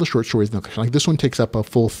longest of the short stories in the collection. Like, this one takes up a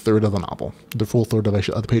full third of the novel. The full third of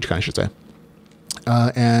the page count, I should say.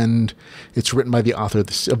 And it's written by the author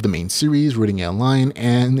of the main series, written it online,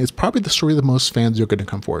 and it's probably the story that most fans are going to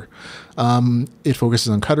come for. It focuses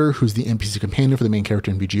on Cutter, who's the NPC companion for the main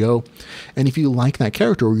character in VGO. And if you like that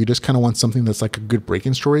character, or you just kind of want something that's like a good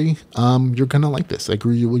break-in story, you're going to like this. I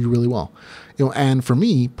agree with you really well. And for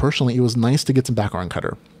me, personally, it was nice to get some background on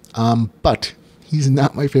Cutter. But he's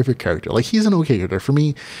not my favorite character. Like, he's an okay character. For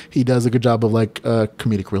me, he does a good job of, like,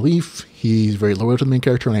 comedic relief. He's very loyal to the main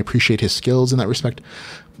character, and I appreciate his skills in that respect.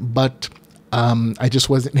 But I just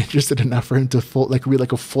wasn't interested enough for him to read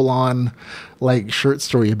like a full-on like short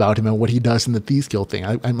story about him and what he does in the Thieves Guild thing.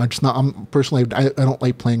 I'm just not. Personally, I don't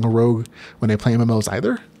like playing a rogue when I play MMOs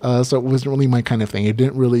either. So it wasn't really my kind of thing. It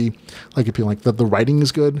didn't really like appeal. Like the writing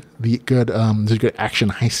is good. There's good action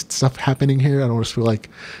heist stuff happening here. I don't just feel like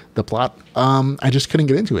the plot. I just couldn't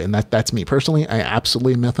get into it, and that's me personally. I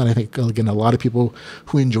absolutely admit that. I think again a lot of people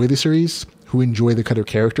who enjoy the series, who enjoy the Cutter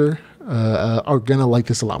character, are gonna like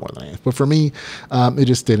this a lot more than I am. But for me, it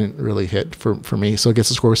just didn't really hit for me. So I guess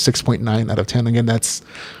the score was 6.9 out of 10. Again,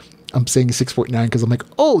 I'm saying 6.9 because I'm like,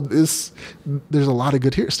 there's a lot of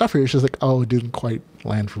good stuff here. It's just like, it didn't quite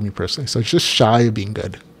land for me personally. So it's just shy of being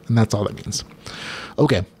good, and that's all that means.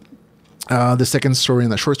 Okay. The second story in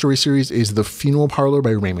that short story series is The Funeral Parlor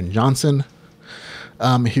by Raymond Johnson.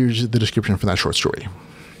 Here's the description for that short story.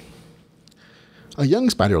 A young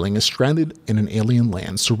spiderling is stranded in an alien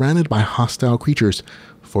land, surrounded by hostile creatures.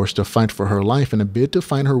 Forced to fight for her life in a bid to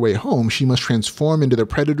find her way home, she must transform into the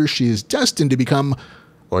predator she is destined to become,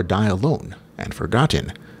 or die alone and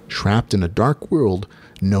forgotten, trapped in a dark world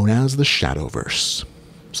known as the Shadowverse.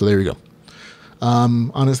 So there you go.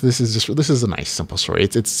 Honestly, this is a nice, simple story.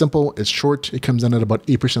 It's simple, it's short, it comes in at about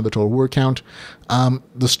 8% of the total word count.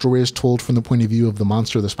 The story is told from the point of view of the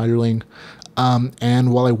monster, the spiderling.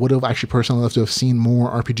 And while I would have actually personally loved to have seen more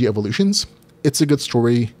RPG evolutions, it's a good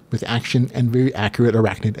story with action and very accurate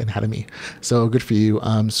arachnid anatomy. So good for you.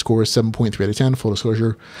 Score is 7.3 out of 10, full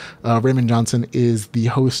disclosure. Raymond Johnson is the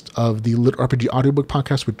host of the LitRPG audiobook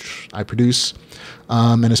podcast, which I produce,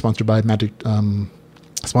 and is sponsored by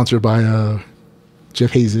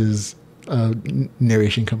Jeff Hayes'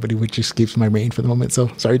 narration company, which escapes my brain for the moment.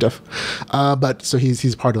 So sorry, Jeff. But so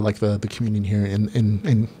he's part of like the community here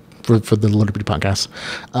in for the LitRPG podcast.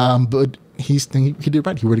 But he did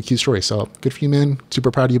right. He wrote a cute story. So good for you, man.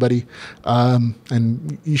 Super proud of you, buddy.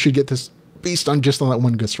 And you should get this based on just on that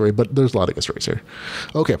one good story, but there's a lot of good stories here.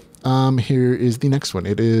 Okay. Here is the next one.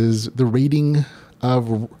 It is The Rating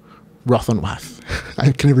of Rothenwath.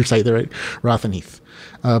 I can never say that right. Rothenheath.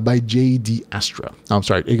 By J.D. Astra. I'm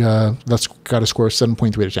sorry. That's got a score of 7.3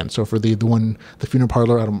 out of 10. So for the Funeral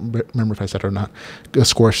Parlor, I don't remember if I said it or not. A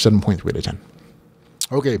score of 7.3 out of 10.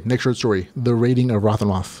 Okay, next short story. The Rating of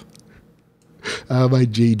Rothenwath. By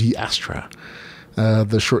J.D. Astra.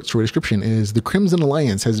 The short story description is: the Crimson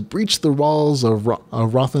Alliance has breached the walls of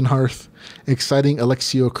Rothenhearth, exciting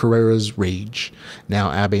Alexio Carrera's rage.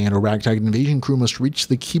 Now Abbe and a ragtag invasion crew must reach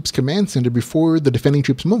the keep's command center before the defending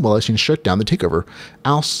troops mobilize and shut down the takeover.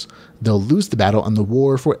 Else, they'll lose the battle and the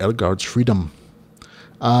war for Elgard's freedom.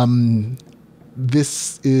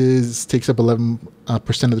 This takes up 11%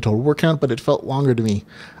 of the total word count, but it felt longer to me.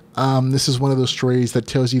 This is one of those stories that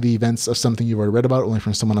tells you the events of something you've already read about, only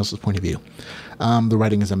from someone else's point of view. The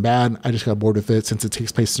writing isn't bad. I just got bored with it since it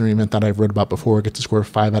takes place in an event that I've read about before. It gets a score of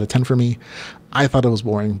 5 out of 10 for me. I thought it was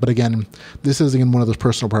boring, but again, this is again one of those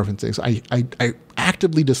personal preferences. I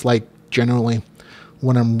actively dislike generally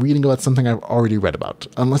when I'm reading about something I've already read about,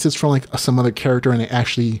 unless it's from like some other character and it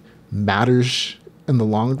actually matters in the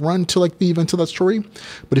long run to like the events of that story.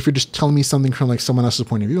 But if you're just telling me something from like someone else's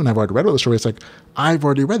point of view and I've already read about the story, it's like, I've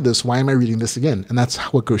already read this, why am I reading this again? And that's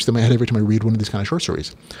what goes through my head every time I read one of these kind of short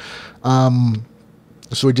stories.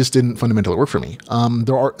 So it just didn't fundamentally work for me.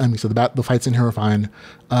 The fights in here are fine.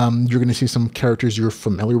 You're going to see some characters you're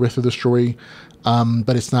familiar with through the story,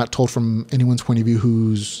 but it's not told from anyone's point of view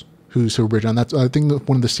who's original. That's, I think,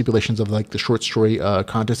 one of the stipulations of like the short story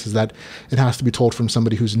contest is that it has to be told from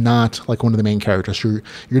somebody who's not like one of the main characters. You're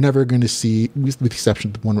never going to see, with the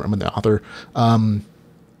exception of the one written by the author,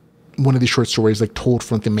 one of these short stories like told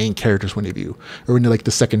from the main character's point of view, or into like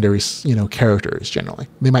the secondary, characters. Generally,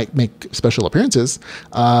 they might make special appearances,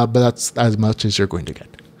 but that's as much as you're going to get.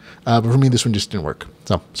 But for me, this one just didn't work.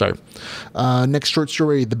 So sorry. Next short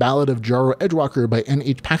story, The Ballad of Jaro Edgewalker by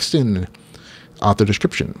N.H. Paxton. Author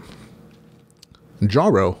description.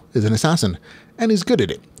 Jaro is an assassin, and he's good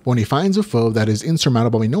at it. When he finds a foe that is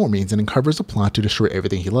insurmountable by no means and uncovers a plot to destroy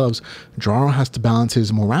everything he loves, Jaro has to balance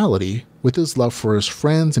his morality with his love for his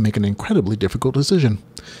friends and make an incredibly difficult decision.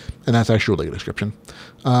 And that's actually a really good description.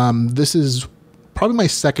 This is probably my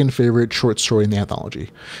second favorite short story in the anthology.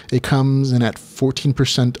 It comes in at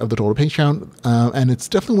 14% of the total page count, and it's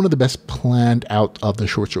definitely one of the best planned out of the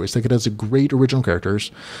short stories. Like, it has a great original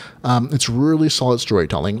characters. It's really solid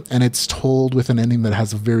storytelling, and it's told with an ending that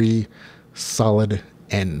has a very solid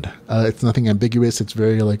end. It's nothing ambiguous. It's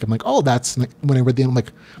very like, I'm like, oh, that's, when I read the end, I'm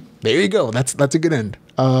like, there you go. That's a good end.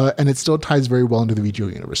 And it still ties very well into the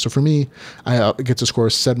VGO universe. So for me, it gets a score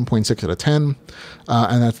of 7.6 out of 10.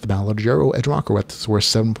 And that's The Ballad of Jaro Edgewalker with a score of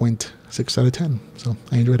 7.6 out of 10. So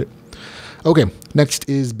I enjoyed it. Okay, next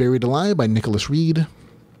is Buried Alive by Nicholas Reed.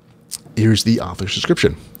 Here's the author's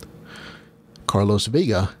description. Carlos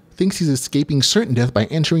Vega thinks he's escaping certain death by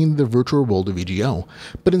entering the virtual world of VGO,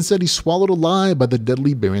 but instead he's swallowed alive by the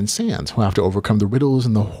deadly Barren Sands, who have to overcome the riddles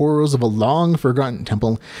and the horrors of a long-forgotten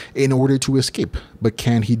temple in order to escape. But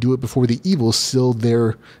can he do it before the evil still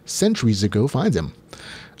there centuries ago finds him?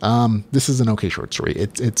 This is an okay short story.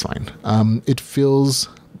 It's fine. It feels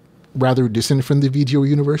rather distant from the VGO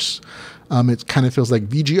universe. It kind of feels like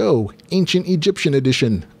VGO, Ancient Egyptian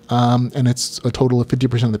Edition, and it's a total of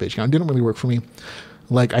 50% of the page count. It didn't really work for me.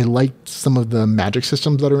 Like, I liked some of the magic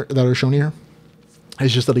systems that are shown here.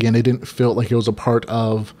 It's just that, again, it didn't feel like it was a part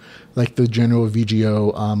of like the general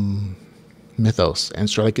VGO mythos, and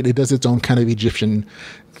so like it does its own kind of Egyptian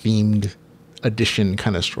themed edition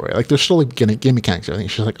kind of story. Like, there's still like game mechanics. I think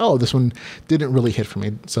it's just like, oh, this one didn't really hit for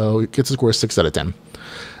me, so it gets a score of 6 out of 10.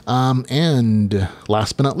 And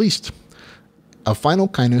last but not least, A Final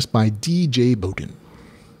Kindness by D.J. Bowden.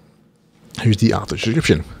 Here's the author's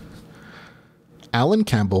description. Alan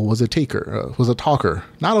Campbell was a talker,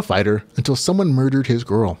 not a fighter, until someone murdered his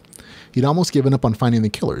girl. He'd almost given up on finding the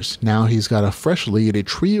killers. Now he's got a fresh lead, a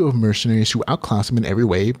trio of mercenaries who outclass him in every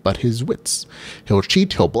way but his wits. He'll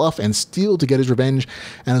cheat, he'll bluff, and steal to get his revenge,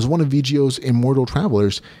 and as one of VGO's immortal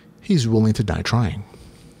travelers, he's willing to die trying.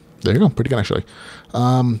 There you go, pretty good actually.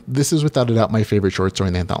 This is without a doubt my favorite short story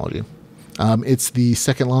in the anthology. It's the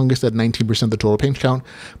second longest at 19% of the total page count,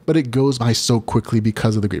 but it goes by so quickly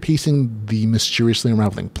because of the great pacing, the mysteriously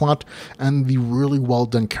unraveling plot, and the really well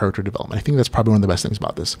done character development. I think that's probably one of the best things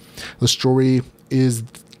about this. The story is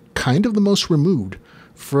kind of the most removed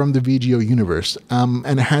from the VGO universe,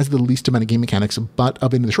 and it has the least amount of game mechanics of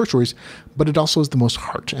any of the short stories, but it also has the most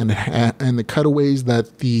heart, and the cutaways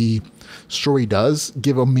that the story does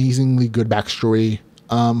give amazingly good backstory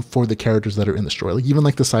for the characters that are in the story. Like, even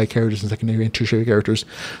like the side characters and secondary and tertiary characters,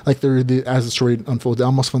 like as the story unfolds, it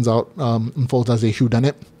almost unfolds as a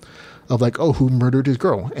whodunit of like, oh, who murdered his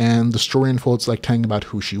girl, and the story unfolds like telling about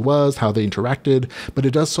who she was, how they interacted, but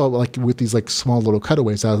it does so like with these like small little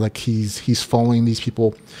cutaways as like he's following these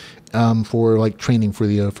people for like training for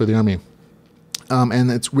the army,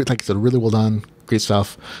 and it's like I said, really well done, great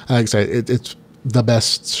stuff. Like I said, it's the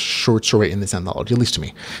best short story in this anthology, at least to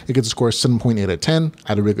me. It gets a score of 7.8 out of 10. I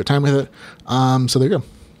had a really good time with it. So there you go.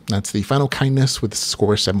 That's The Final Kindness with a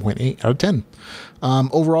score of 7.8 out of 10.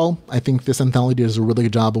 Overall, I think this anthology does a really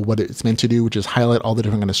good job of what it's meant to do, which is highlight all the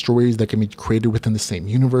different kind of stories that can be created within the same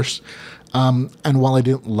universe. And while I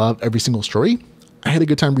didn't love every single story, I had a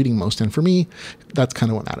good time reading most. And for me, that's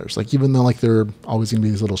kind of what matters. Like, even though like there are always going to be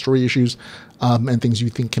these little story issues and things you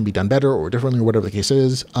think can be done better or differently or whatever the case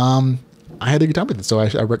is, I had a good time with it, so I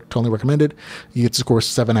totally recommend it. You get to score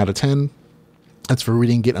 7 out of 10. That's for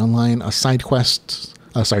reading Get Online, side quests,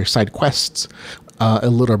 a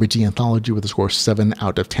LitRPG anthology with a score 7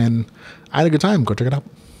 out of 10. I had a good time. Go check it out.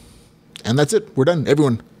 And that's it. We're done.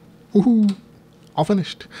 Everyone. Woohoo. All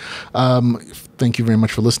finished. Thank you very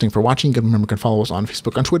much for listening, for watching. Remember, you can follow us on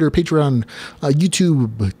Facebook, on Twitter, Patreon,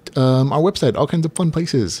 YouTube, our website, all kinds of fun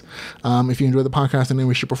places. If you enjoy the podcast in any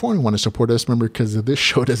way, shape, or form, and want to support us, remember, because this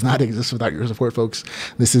show does not exist without your support, folks.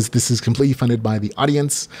 This is completely funded by the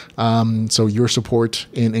audience. So your support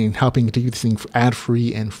in helping to keep this thing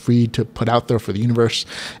ad-free and free to put out there for the universe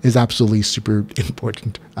is absolutely super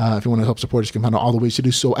important. If you want to help support us, you can find out all the ways to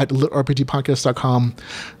do so at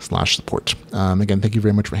litrpgpodcast.com/support. Again, thank you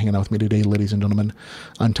very much for hanging out with me today, ladies and gentlemen.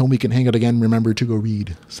 Until we can hang out again, remember to go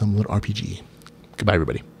read some LitRPG. Goodbye,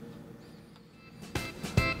 everybody.